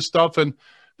and all this stuff. And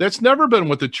that's never been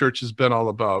what the church has been all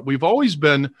about. We've always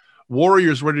been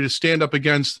warriors ready to stand up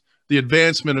against the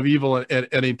advancement of evil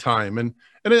at any time. And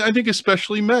I think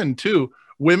especially men too,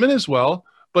 women as well,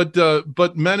 but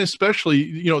men especially,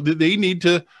 you know, they need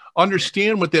to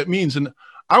understand what that means. And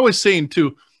I was saying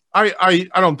too, I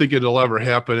don't think it'll ever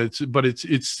happen.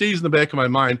 It stays in the back of my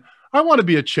mind. I want to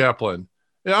be a chaplain.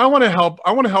 I want to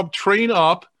help train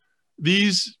up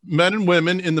these men and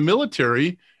women in the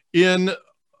military in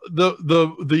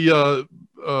the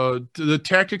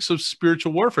tactics of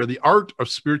spiritual warfare, the art of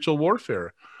spiritual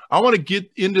warfare. I want to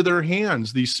get into their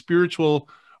hands these spiritual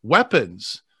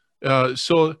weapons.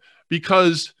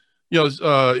 Because, you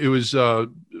know, it was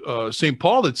St.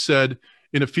 Paul that said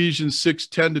in Ephesians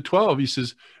 6:10-12, he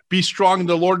says, be strong in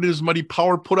the Lord and his mighty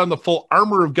power, put on the full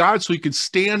armor of God so you can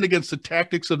stand against the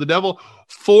tactics of the devil.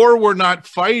 For we're not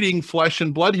fighting flesh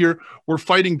and blood here. We're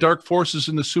fighting dark forces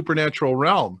in the supernatural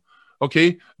realm.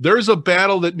 Okay. There's a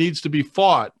battle that needs to be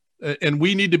fought, and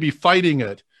we need to be fighting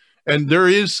it. And there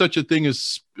is such a thing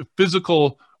as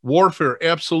physical warfare.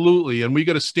 Absolutely. And we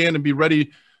got to stand and be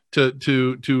ready to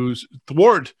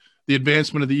thwart the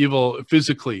advancement of the evil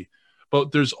physically.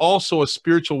 But there's also a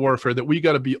spiritual warfare that we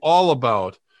got to be all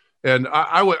about. And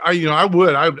I'd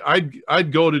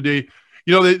go today.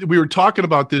 You know, we were talking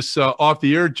about this off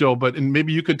the air, Joe, and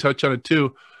maybe you could touch on it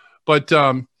too. But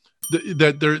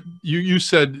you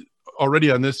said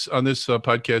already on this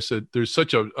podcast that there's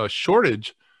such a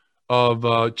shortage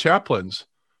of chaplains.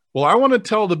 Well, I want to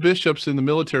tell the bishops in the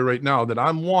military right now that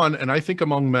I'm one, and I think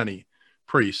among many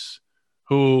priests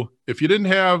who, if you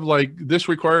didn't have like this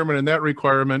requirement and that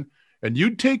requirement, and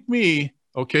you'd take me,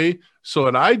 okay, so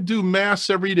that I'd do mass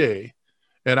every day,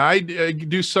 and I'd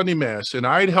do Sunday mass, and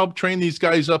I'd help train these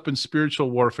guys up in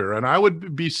spiritual warfare, and I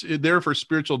would be there for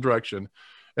spiritual direction,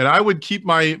 and I would keep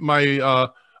my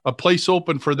a place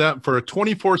open for them for a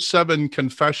 24/7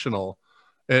 confessional,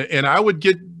 and I would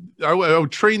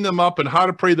train them up in how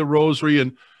to pray the rosary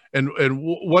and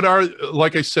what are,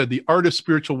 like I said, the art of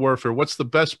spiritual warfare. What's the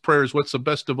best prayers? What's the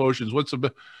best devotions?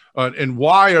 And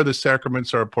why are the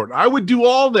sacraments are important? I would do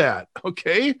all that.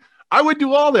 Okay. I would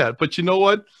do all that. But you know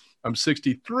what? I'm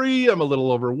 63. I'm a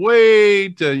little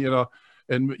overweight, and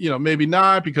maybe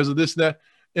not because of this and that.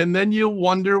 And then you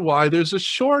wonder why there's a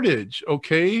shortage.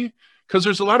 Okay. Because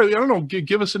there's a lot of, I don't know,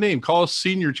 give us a name, call us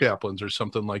senior chaplains or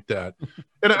something like that.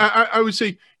 And I would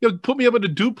say, put me up in a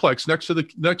duplex next to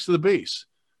the base.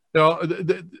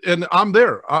 And I'm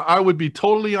there. I would be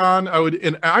totally on.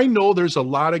 And I know there's a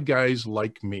lot of guys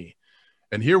like me.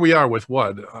 And here we are with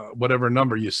whatever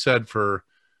number you said for,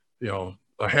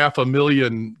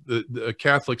 500,000 the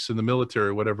Catholics in the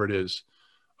military, whatever it is.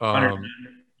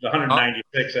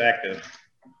 196 active.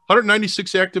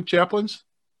 196 active chaplains?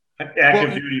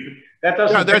 Active duty. That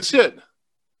doesn't. Yeah, that's it.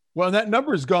 Well, that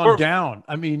number has gone down.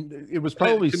 I mean, it was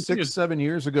probably 6-7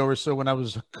 years ago or so when I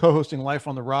was co-hosting Life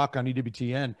on the Rock on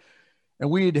EWTN, and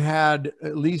we had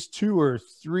at least 2 or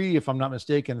 3, if I'm not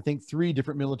mistaken, I think 3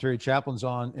 different military chaplains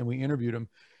on, and we interviewed them.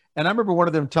 And I remember one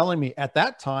of them telling me at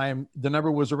that time, the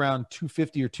number was around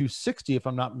 250 or 260, if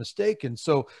I'm not mistaken.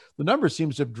 So the number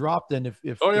seems to have dropped. And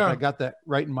if I got that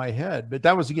right in my head, but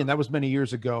that was many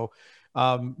years ago.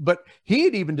 But he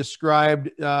had even described,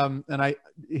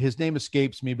 his name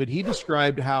escapes me, but he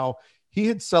described how he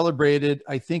had celebrated,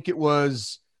 I think it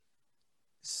was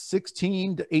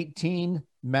 16 to 18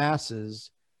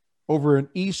 masses over an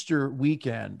Easter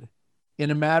weekend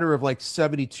in a matter of like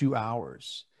 72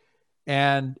 hours.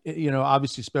 And,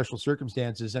 obviously special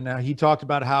circumstances. And now he talked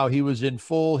about how he was in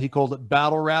full, he called it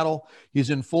battle rattle.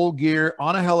 He's in full gear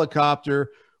on a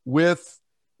helicopter with,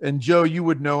 and Joe, you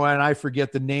would know, and I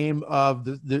forget the name of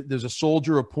there's a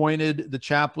soldier appointed the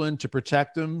chaplain to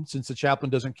protect him, since the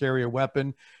chaplain doesn't carry a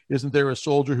weapon. Isn't there a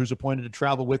soldier who's appointed to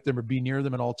travel with them or be near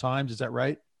them at all times? Is that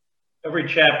right? Every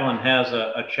chaplain has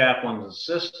a chaplain's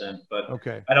assistant, but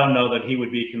okay. I don't know that he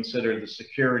would be considered the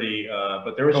security.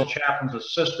 But there is a chaplain's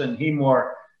assistant.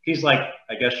 He's like,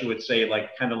 I guess you would say,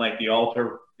 like kind of like the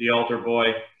altar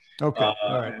boy. Okay.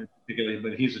 All right.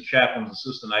 But he's a chaplain's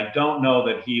assistant. I don't know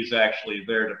that he's actually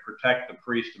there to protect the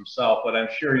priest himself, but I'm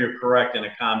sure you're correct. In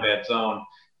a combat zone,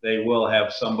 they will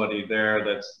have somebody there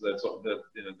that's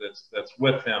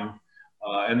with him.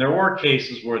 And there were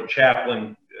cases where the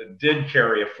chaplain did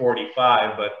carry a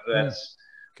 45, but that's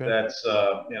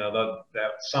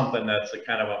something that's a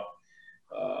kind of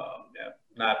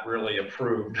not really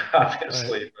approved,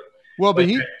 obviously. Right.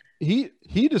 But he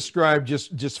described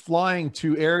just flying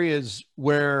to areas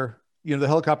where the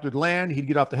helicopter would land. He'd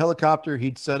get off the helicopter,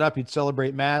 he'd set up, he'd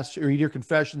celebrate mass, or he'd hear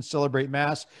confessions, celebrate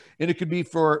mass, and it could be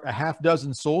for a half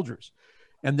dozen soldiers,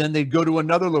 and then they'd go to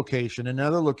another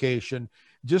location.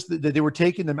 Just that they were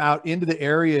taking them out into the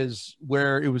areas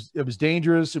where it was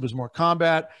dangerous. It was more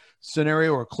combat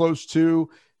scenario or close to.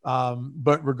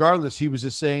 But regardless, he was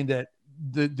just saying that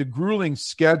the grueling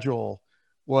schedule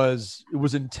was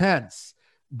intense,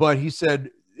 but he said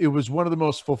it was one of the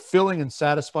most fulfilling and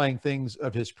satisfying things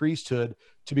of his priesthood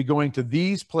to be going to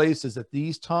these places at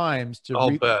these times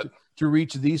to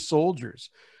reach these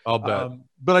soldiers. I'll bet.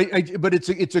 But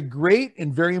it's a great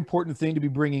and very important thing to be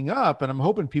bringing up. And I'm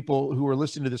hoping people who are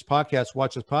listening to this podcast,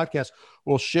 watch this podcast,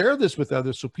 will share this with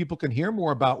others so people can hear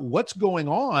more about what's going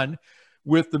on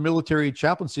with the military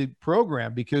chaplaincy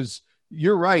program, because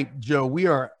you're right, Joe, we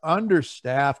are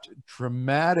understaffed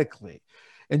dramatically.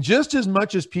 And just as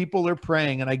much as people are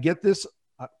praying, and I get this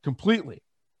completely,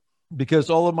 because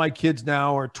all of my kids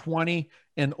now are 20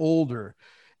 and older.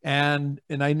 And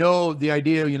I know the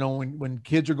idea, when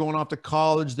kids are going off to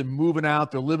college, they're moving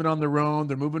out, they're living on their own,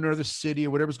 they're moving to another city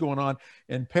or whatever's going on.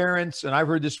 And parents, and I've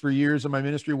heard this for years in my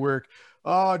ministry work,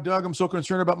 oh, Doug, I'm so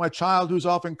concerned about my child who's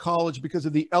off in college because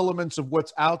of the elements of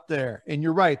what's out there. And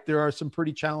you're right, there are some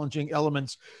pretty challenging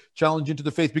elements, challenging to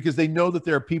the faith, because they know that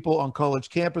there are people on college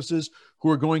campuses who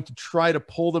are going to try to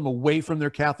pull them away from their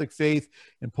Catholic faith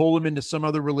and pull them into some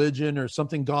other religion or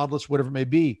something godless, whatever it may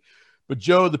be. But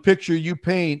Joe, the picture you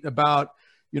paint about,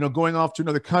 going off to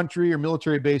another country or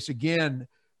military base again,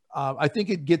 I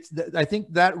think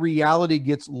that reality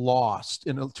gets lost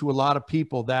to a lot of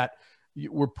people, that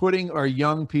we're putting our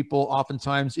young people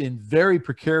oftentimes in very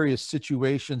precarious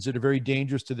situations that are very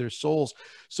dangerous to their souls.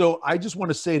 So I just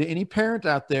want to say to any parent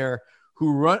out there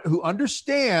who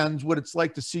understands what it's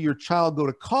like to see your child go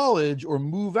to college or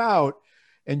move out,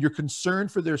 and you're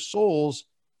concerned for their souls,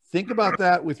 think about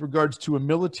that with regards to a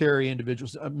military individual,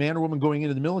 a man or woman going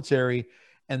into the military,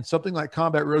 and something like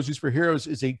Combat Rosaries for Heroes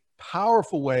is a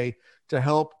powerful way to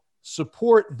help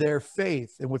support their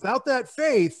faith. And without that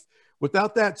faith,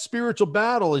 without that spiritual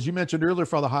battle, as you mentioned earlier,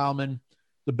 Father Heilman,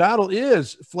 the battle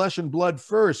is flesh and blood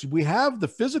first. We have the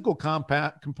physical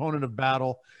component of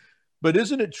battle, but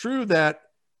isn't it true that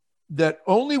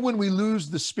only when we lose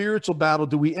the spiritual battle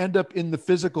do we end up in the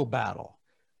physical battle?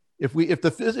 If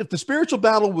the spiritual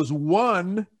battle was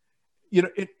won,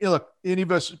 look, any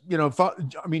of us,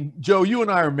 Joe, you and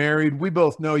I are married. We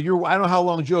both know I don't know how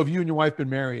long, Joe, have you and your wife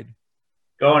been married?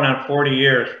 Going on 40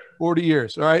 years. 40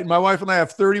 years. All right. My wife and I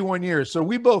have 31 years. So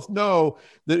we both know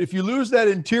that if you lose that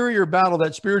interior battle,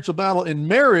 that spiritual battle in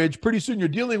marriage, pretty soon you're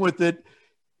dealing with it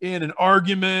in an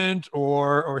argument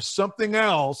or something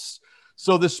else.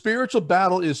 So the spiritual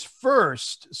battle is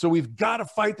first. So we've got to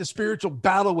fight the spiritual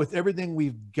battle with everything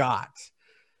we've got.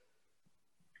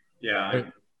 Yeah.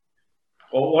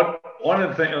 Well, one of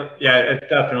the things, it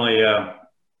definitely,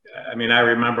 I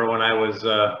remember when I was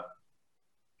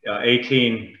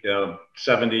 18,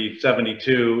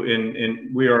 72,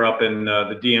 we were up in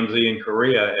the DMZ in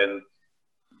Korea, and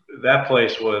that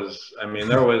place was,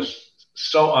 there was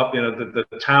so up, the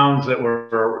towns that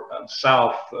were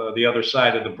south, the other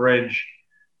side of the bridge,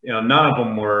 none of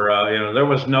them were, there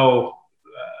was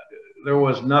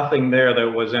nothing there that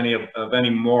was of any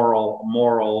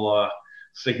moral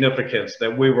significance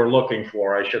that we were looking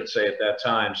for, I should say, at that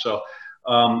time. So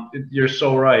you're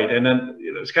so right. And then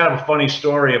it's kind of a funny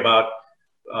story about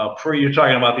you're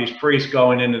talking about these priests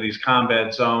going into these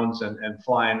combat zones and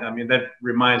flying. That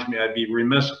reminds me, I'd be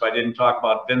remiss if I didn't talk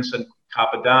about Vincent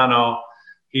Capodanno.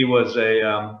 He was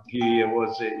with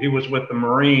the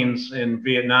Marines in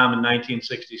Vietnam in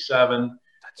 1967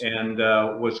 and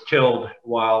was killed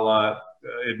while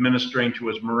administering to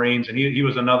his Marines. And he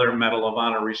was another Medal of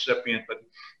Honor recipient, but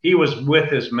he was with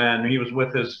his men. He was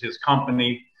with his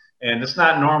company. And it's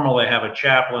not normal to have a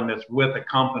chaplain that's with a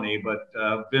company, but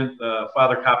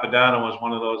Father Capodanno was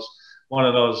one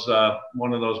of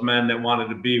those men that wanted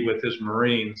to be with his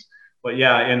Marines. But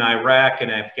yeah, in Iraq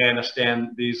and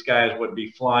Afghanistan, these guys would be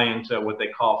flying to what they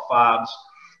call FOBs,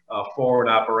 forward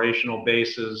operational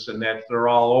bases, and that they're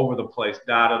all over the place,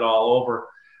 dotted all over.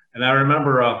 And I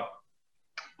remember a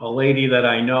lady that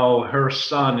I know, her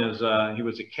son he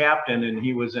was a captain, and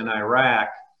he was in Iraq,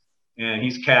 and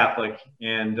he's Catholic,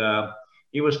 and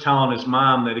he was telling his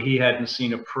mom that he hadn't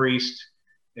seen a priest.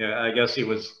 I guess he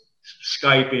was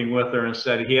Skyping with her and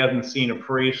said he hadn't seen a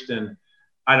priest in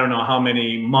I don't know how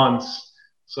many months.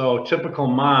 So typical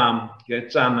mom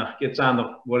gets on the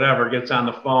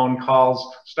phone,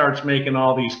 calls, starts making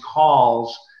all these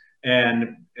calls,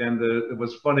 and it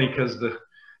was funny because the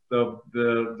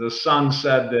son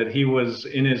said that he was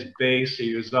in his base,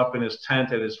 he was up in his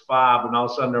tent at his fob, and all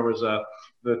of a sudden there was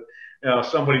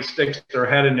somebody sticks their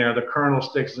head in there. The colonel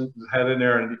sticks his head in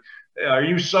there, and are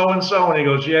you so and so? And he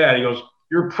goes, yeah. He goes,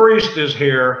 your priest is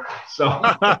here. So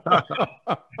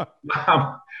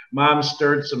mom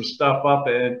stirred some stuff up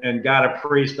and got a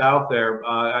priest out there.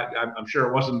 I'm sure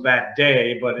it wasn't that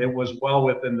day, but it was well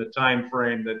within the time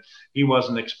frame that he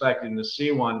wasn't expecting to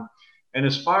see one. And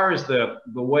as far as the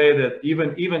way that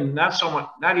even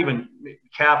not even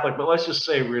Catholic, but let's just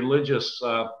say religious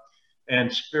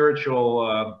and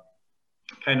spiritual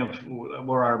kind of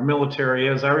where our military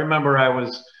is. I remember I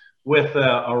was with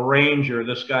a ranger.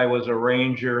 This guy was a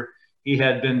ranger. He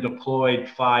had been deployed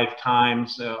 5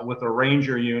 times with a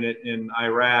ranger unit in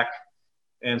Iraq.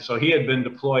 And so he had been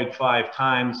deployed 5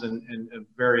 times in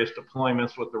various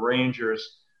deployments with the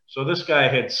Rangers. So this guy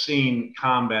had seen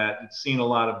combat, had seen a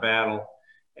lot of battle.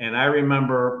 And I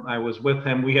remember I was with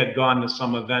him. We had gone to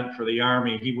some event for the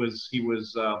Army. He was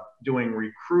doing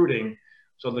recruiting.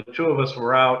 So the two of us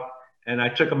were out, and I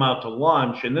took him out to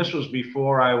lunch. And this was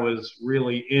before I was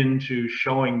really into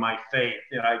showing my faith.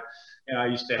 I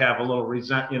used to have a little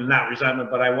not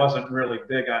resentment, but I wasn't really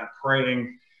big on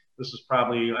praying. This is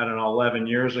probably, 11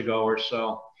 years ago or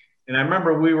so. And I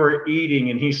remember we were eating,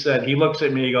 and he looks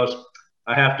at me, he goes,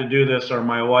 I have to do this or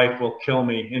my wife will kill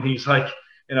me. And he's like,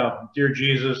 dear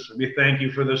Jesus, we thank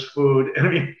you for this food.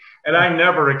 And I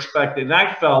never expected, and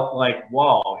I felt like,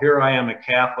 wow, here I am, a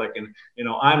Catholic, and,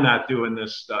 I'm not doing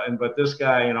this stuff. But this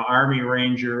guy, Army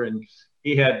Ranger, and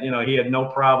he had no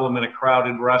problem in a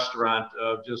crowded restaurant,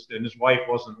 and his wife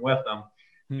wasn't with him.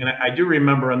 And I do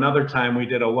remember another time we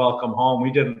did a welcome home.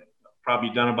 We probably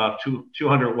done about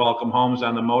 200 welcome homes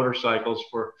on the motorcycles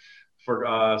for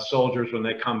soldiers when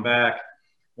they come back.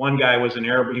 One guy was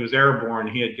he was airborne.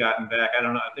 He had gotten back. I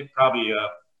don't know. I think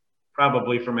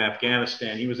probably from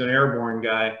Afghanistan. He was an airborne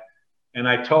guy. And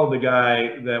I told the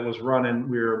guy that was running,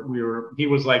 he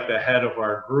was like the head of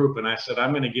our group. And I said,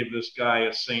 I'm going to give this guy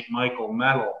a St. Michael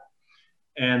medal.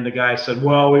 And the guy said,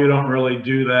 well, we don't really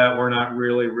do that. We're not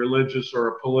really religious or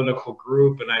a political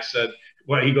group. And I said,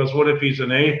 well, he goes, what if he's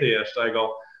an atheist? I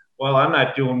go, well, I'm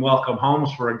not doing welcome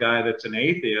homes for a guy that's an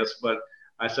atheist, but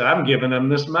I said, I'm giving him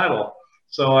this medal.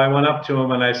 So I went up to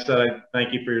him and I said,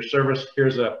 thank you for your service.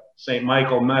 Here's a St.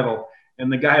 Michael medal.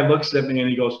 And the guy looks at me and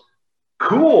he goes,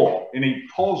 cool. And he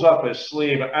pulls up his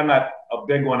sleeve. I'm not a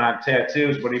big one on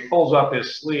tattoos, but he pulls up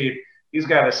his sleeve. He's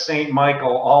got a St.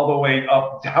 Michael all the way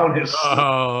up down his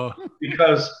sleeve.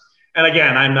 Because, and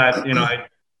again, I'm not,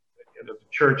 the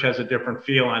church has a different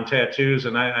feel on tattoos,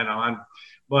 and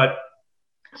but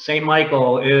St.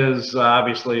 Michael is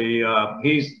obviously,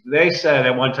 they said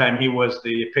at one time he was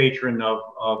the patron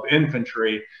of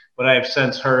infantry, but I have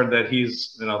since heard that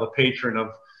he's, the patron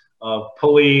of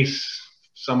police.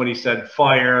 Somebody said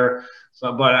fire.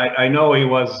 So, but I know he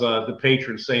was the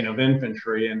patron saint of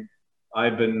infantry. And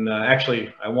I've been I've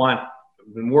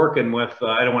been working with,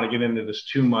 I don't want to get into this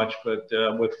too much, but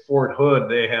with Fort Hood,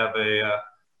 they have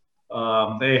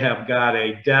got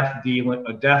a death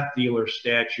dealer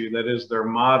statue that is their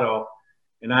motto,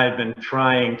 and I've been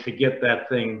trying to get that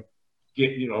thing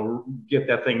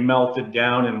melted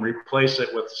down and replace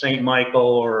it with Saint Michael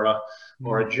or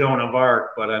a Joan of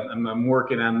Arc, but I'm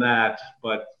working on that.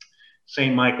 But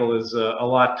Saint Michael is a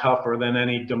lot tougher than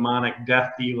any demonic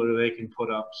death dealer they can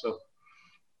put up. So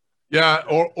yeah,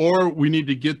 or we need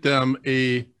to get them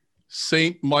a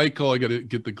Saint Michael. I got to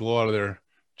get the glow out of there.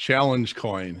 Challenge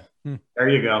coin. There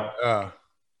you go.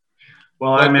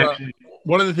 Well,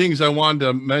 one of the things I wanted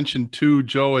to mention too,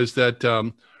 Joe, is that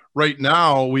right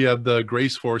now we have the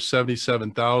Grace Force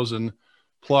 77,000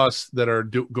 plus that are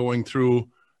going through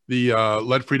the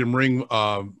Let Freedom Ring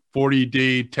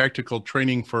 40-day tactical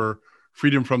training for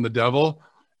freedom from the devil.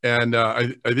 And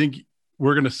I think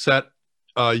we're going to set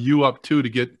you up too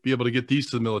to be able to get these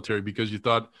to the military, because you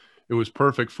thought it was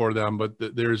perfect for them. But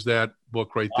there's that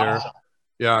book right there. Awesome.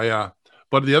 Yeah.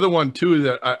 But the other one too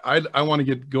that I want to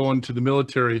get going to the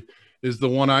military is the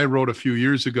one I wrote a few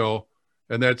years ago,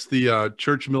 and that's the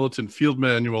Church Militant Field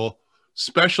Manual,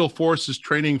 Special Forces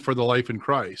Training for the Life in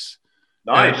Christ.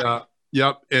 Nice. And,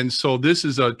 yep. And so this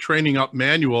is a training up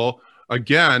manual,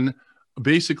 again,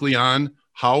 basically on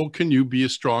how can you be a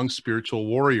strong spiritual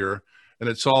warrior. And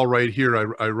it's all right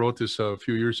here. I wrote this a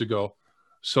few years ago.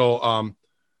 So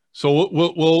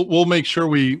we'll make sure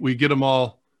we get them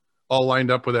all lined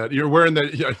up with that. You're wearing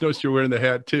that. I noticed you're wearing the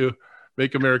hat too.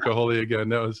 Make America Holy Again.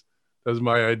 That was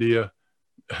my idea.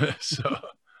 So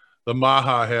the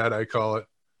Maha hat, I call it.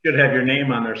 Should have your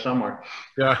name on there somewhere.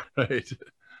 Yeah, right.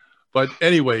 But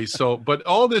anyway, but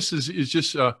all this is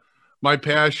just my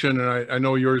passion, and I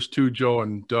know yours too, Joe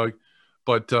and Doug.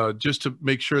 But just to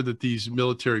make sure that these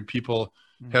military people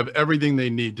have everything they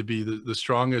need to be the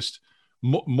strongest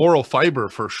moral fiber,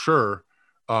 for sure.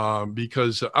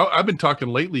 Because I've been talking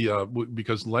lately,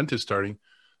 because Lent is starting,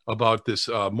 about this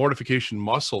mortification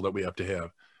muscle that we have to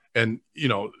have. And,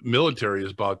 military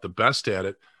is about the best at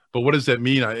it. But what does that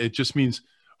mean? It just means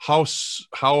how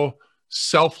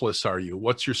selfless are you?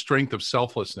 What's your strength of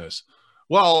selflessness?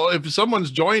 Well, if someone's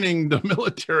joining the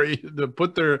military to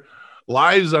put their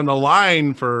lives on the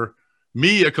line for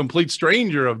me, a complete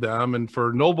stranger of them, and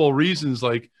for noble reasons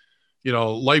like,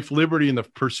 life, liberty, and the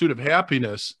pursuit of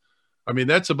happiness, I mean,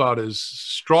 that's about as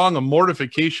strong a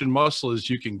mortification muscle as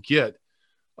you can get.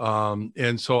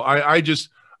 And so I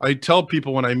tell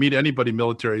people when I meet anybody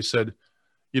military, I said,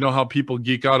 how people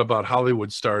geek out about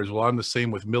Hollywood stars. Well, I'm the same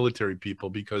with military people,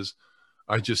 because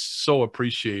I just so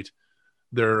appreciate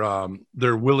their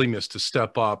willingness to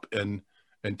step up and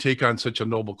take on such a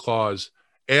noble cause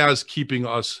as keeping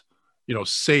us,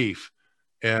 safe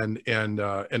and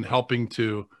helping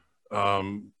to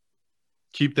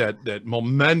keep that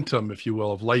momentum, if you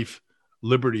will, of life,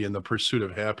 liberty, and the pursuit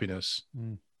of happiness.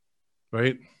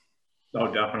 Right?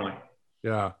 Oh, definitely.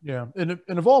 Yeah. Yeah. And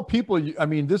of all people, I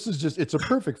mean, this is it's a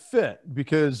perfect fit,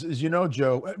 because, as you know,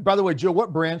 Joe, by the way, Joe,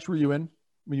 what branch were you in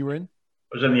when you were in?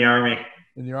 I was in the Army.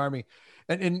 In the Army.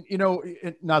 And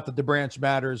not that the branch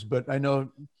matters, but I know.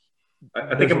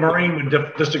 I think a Marine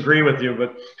would disagree with you,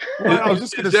 but. Well, I was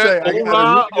just going to say.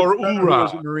 Ora or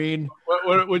Ura? Marine.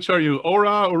 Which are you?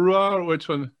 Ora, Ura, which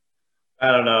one?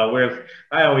 I don't know.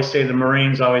 I always say the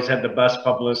Marines always had the best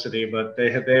publicity, but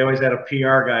they always had a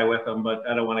PR guy with them, but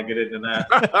I don't want to get into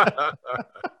that.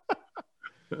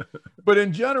 But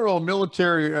in general,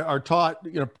 military are taught,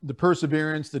 the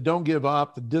perseverance, the don't give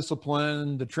up, the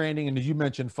discipline, the training, and as you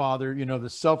mentioned, Father, the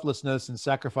selflessness and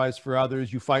sacrifice for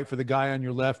others. You fight for the guy on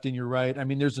your left and your right. I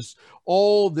mean, there's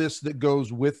all this that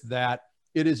goes with that.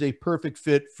 It is a perfect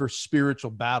fit for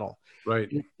spiritual battle. Right.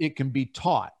 It can be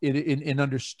taught and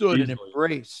understood easily, and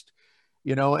embraced,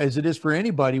 as it is for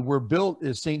anybody. We're built,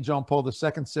 as St. John Paul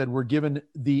II said, we're given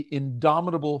the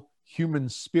indomitable human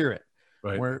spirit.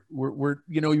 Right. We're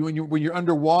when you're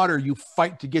underwater, you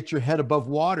fight to get your head above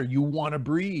water. You want to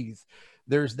breathe.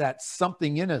 There's that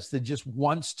something in us that just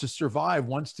wants to survive,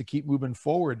 wants to keep moving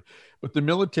forward. But the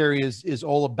military is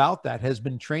all about that, has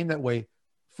been trained that way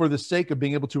for the sake of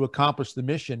being able to accomplish the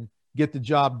mission, get the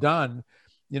job done,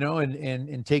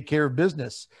 and take care of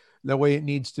business the way it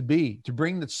needs to be. To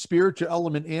bring the spiritual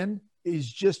element in is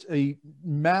just a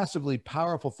massively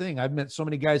powerful thing. I've met so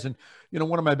many guys, and,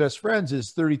 one of my best friends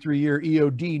is 33-year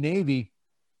EOD Navy,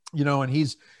 and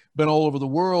he's been all over the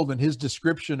world, and his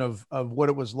description of what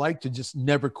it was like to just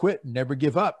never quit, never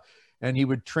give up. And he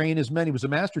would train his men. He was a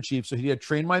master chief, so he had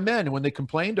trained my men. And when they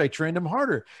complained, I trained them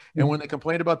harder. And when they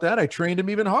complained about that, I trained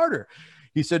them even harder.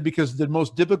 He said, because the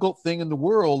most difficult thing in the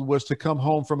world was to come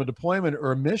home from a deployment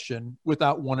or a mission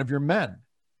without one of your men.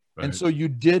 Right. And so you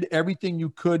did everything you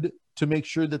could to make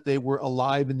sure that they were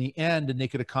alive in the end and they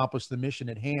could accomplish the mission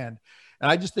at hand.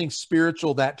 And I just think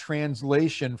spiritual, that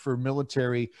translation for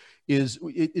military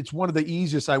it's one of the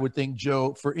easiest, I would think,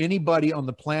 Joe, for anybody on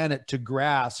the planet to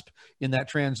grasp in that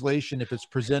translation. If it's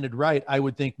presented right, I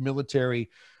would think military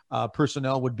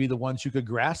personnel would be the ones who could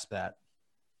grasp that.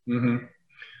 Mm-hmm.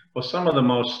 Well, some of the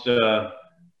most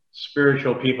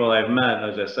spiritual people I've met,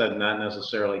 as I said, not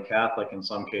necessarily Catholic in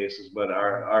some cases, but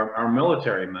are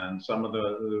military men. Some of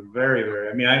the very, very,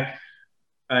 I mean,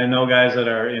 I know guys that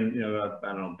are in, I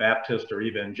don't know, Baptist or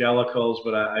evangelicals,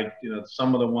 but I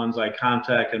some of the ones I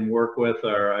contact and work with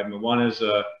are, one is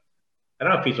I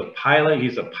don't know if he's a pilot.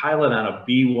 He's a pilot on a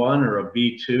B1 or a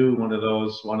B2, one of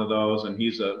those, and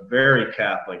he's a very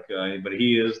Catholic guy. But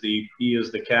he is the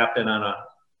captain on a.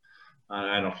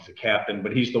 I don't know if he's a captain,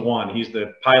 but he's the one. He's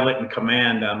the pilot in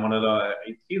command on one of the,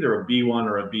 either a B1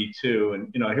 or a B2.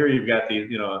 And here you've got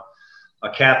a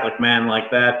Catholic man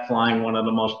like that flying one of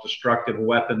the most destructive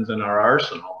weapons in our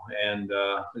arsenal, and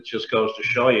it just goes to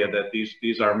show you that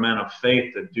these are men of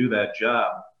faith that do that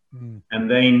job. And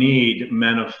they need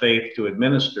men of faith to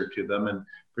administer to them. And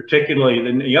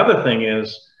particularly, the other thing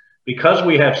is, because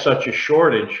we have such a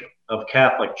shortage of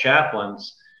Catholic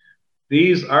chaplains,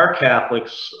 our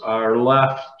Catholics are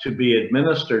left to be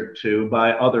administered to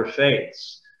by other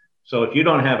faiths. So if you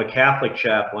don't have a Catholic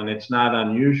chaplain, it's not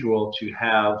unusual to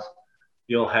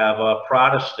you'll have a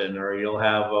Protestant, or you'll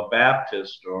have a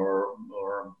Baptist, or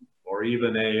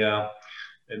even a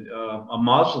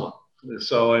Muslim.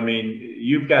 So, I mean,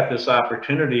 you've got this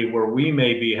opportunity where we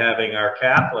may be having our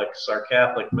Catholic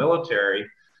military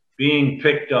being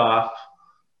picked off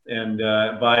and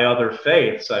by other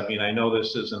faiths. I mean, I know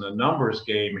this isn't a numbers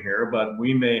game here, but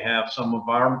we may have some of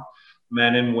our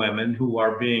men and women who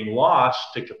are being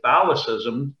lost to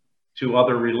Catholicism, to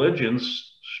other religions,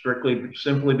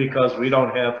 simply because we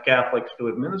don't have Catholics to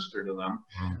administer to them.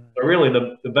 So really,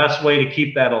 the best way to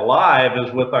keep that alive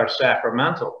is with our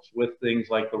sacramentals, with things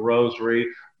like the rosary,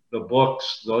 the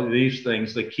books, these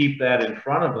things that keep that in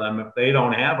front of them if they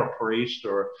don't have a priest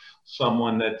or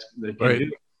someone that can right.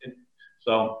 do it.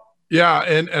 So yeah,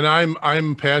 and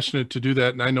I'm passionate to do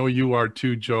that, and I know you are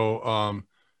too, Joe.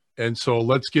 And so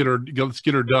let's get her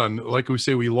done. Like we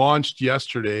say, we launched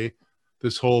yesterday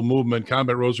this whole movement,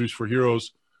 Combat Rosaries for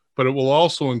Heroes. But it will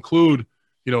also include,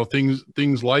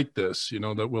 things like this,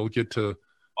 that we'll get to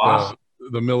awesome.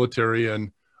 The military,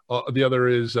 and the other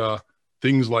is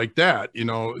things like that,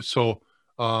 So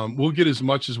we'll get as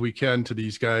much as we can to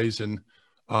these guys, and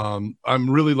I'm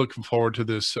really looking forward to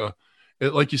this.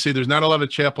 Like you say, there's not a lot of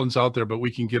chaplains out there, but we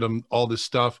can get them all this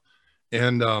stuff.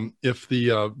 And if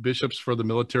the bishops for the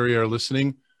military are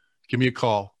listening, give me a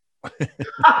call.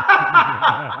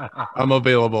 I'm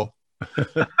available.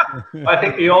 I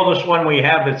think the oldest one we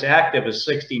have that's active is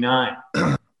 69.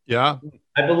 Yeah.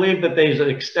 I believe that they've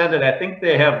extended. I think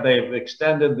they've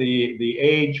extended the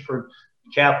age for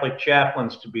Catholic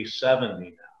chaplains to be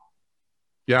 70 now.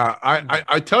 Yeah,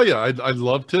 I tell you, I'd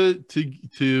love to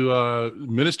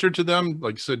minister to them.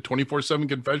 Like I said, 24/7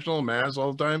 confessional, mass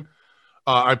all the time.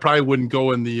 I probably wouldn't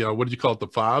go in the what do you call it, the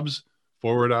FOBs,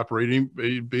 forward operating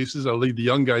bases. I'll leave the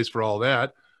young guys for all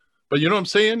that. But you know what I'm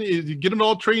saying? You get them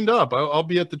all trained up. I'll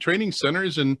be at the training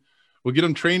centers, and we'll get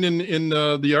them trained in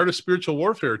the art of spiritual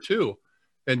warfare too,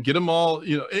 and get them all.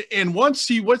 And once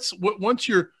you're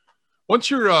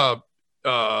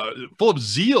full of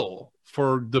zeal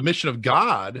for the mission of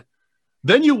God,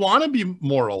 then you want to be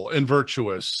moral and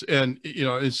virtuous, and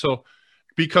so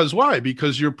because why?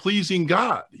 Because you're pleasing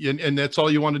God, and that's all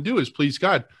you want to do is please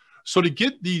God. So to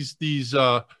get these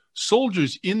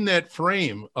soldiers in that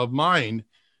frame of mind,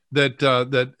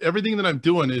 that everything that I'm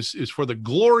doing is for the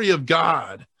glory of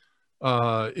God,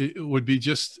 it would be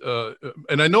just,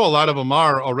 and I know a lot of them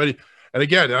are already. And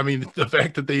again, I mean, the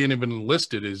fact that they ain't even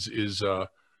enlisted is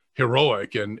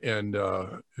heroic, and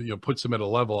puts them at a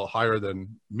level higher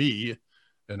than me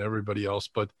and everybody else.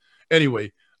 But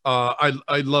anyway,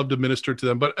 I'd love to minister to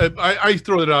them, but I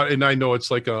throw it out, and I know it's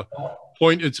like a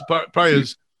point. It's probably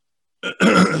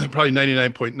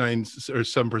 99.9 or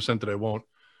 7% that I won't.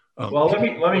 Well, let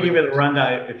me give you the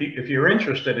rundown. If you're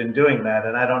interested in doing that,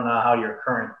 and I don't know how your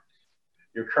current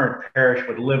parish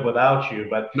would live without you,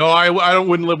 but no, I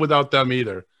wouldn't live without them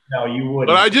either. No, you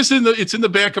wouldn't. But it's in the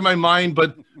back of my mind.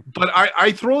 But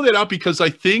I throw that out because I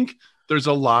think there's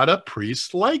a lot of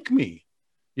priests like me,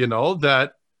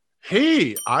 that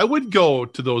hey, I would go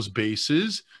to those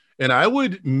bases and I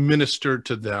would minister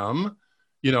to them.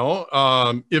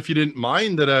 If you didn't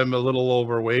mind that I'm a little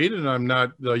overweight and I'm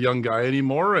not a young guy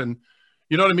anymore, and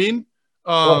you know what I mean?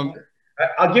 Well,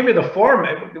 I'll give you the form,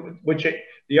 which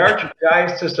the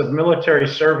Archdiocese of Military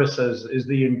Services is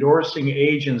the endorsing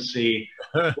agency,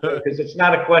 because it's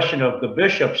not a question of the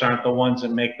bishops aren't the ones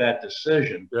that make that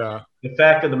decision. Yeah. The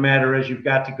fact of the matter is you've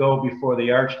got to go before the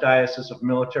Archdiocese of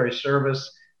Military Service.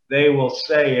 They will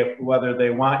say whether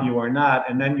they want you or not,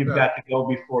 and then you've got to go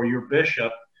before your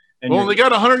bishop. Well, they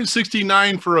got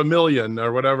 169 for $1 million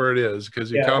or whatever it is,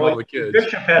 because you count all the kids. The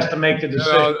bishop has to make the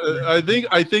decision.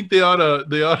 I think they ought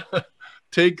to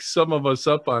take some of us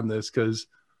up on this, because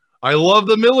I love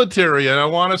the military and I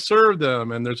want to serve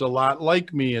them, and there's a lot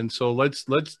like me, and so let's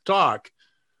talk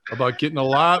about getting a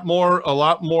lot more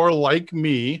like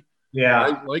me.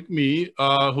 Yeah, like me,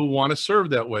 who want to serve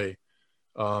that way.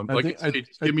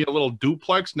 Give me a little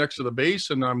duplex next to the base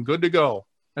and I'm good to go.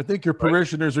 I think your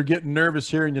parishioners are getting nervous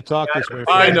hearing you talk this way.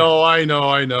 I know.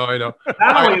 Not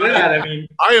only that, I mean,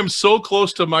 I am so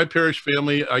close to my parish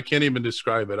family. I can't even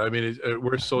describe it. I mean,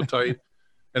 we're so tight,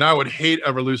 and I would hate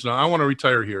ever losing. I want to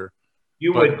retire here.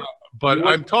 But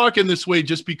I'm talking this way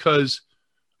just because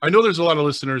I know there's a lot of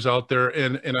listeners out there,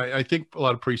 and I think a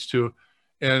lot of priests too,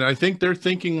 and I think they're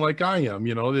thinking like I am.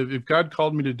 You know, if God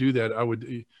called me to do that, I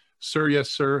would, sir, yes,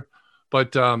 sir.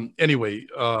 But anyway,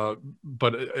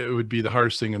 but it would be the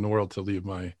hardest thing in the world to leave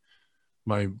my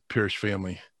parish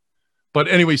family. But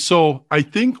anyway, so I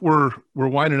think we're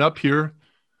winding up here.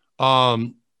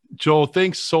 Joe,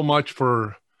 thanks so much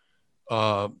for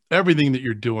everything that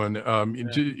you're doing.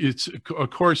 It's, of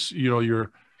course, you know,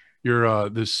 you're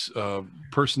this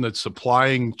person that's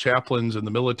supplying chaplains in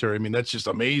the military. I mean, that's just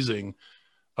amazing.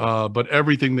 But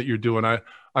everything that you're doing,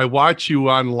 I watch you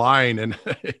online, and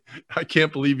I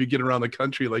can't believe you get around the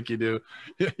country like you do.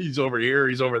 He's over here,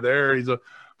 he's over there,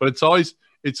 but it's always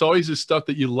this stuff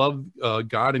that you love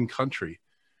God and country.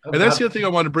 And that's the other thing I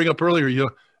wanted to bring up earlier. You know,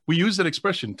 we use that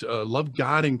expression to love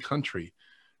God and country,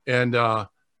 and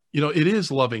you know, it is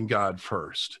loving God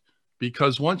first,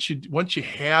 because once you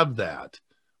have that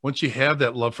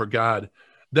love for God,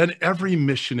 then every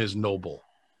mission is noble.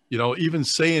 You know, even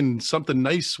saying something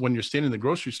nice when you're standing in the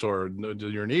grocery store to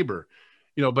your neighbor,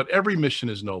 you know, but every mission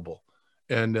is noble.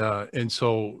 And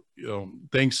so, you know,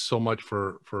 thanks so much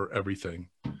for everything.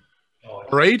 All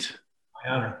right. My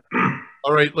honor.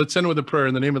 All right. Let's end with a prayer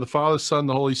in the name of the Father, Son,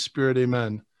 the Holy Spirit.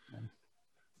 Amen.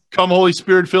 Come, Holy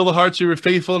Spirit, fill the hearts of your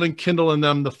faithful and kindle in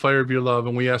them the fire of your love.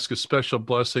 And we ask a special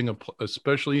blessing,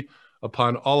 especially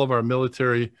upon all of our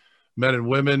military men and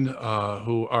women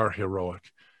who are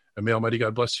heroic. And may Almighty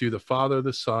God bless you, the Father,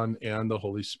 the Son, and the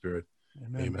Holy Spirit.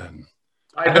 Amen.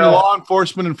 And the law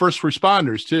enforcement and first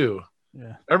responders, too.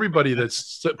 Yeah. Everybody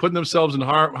that's putting themselves in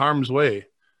harm's way.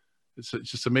 It's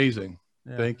just amazing.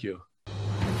 Yeah. Thank you.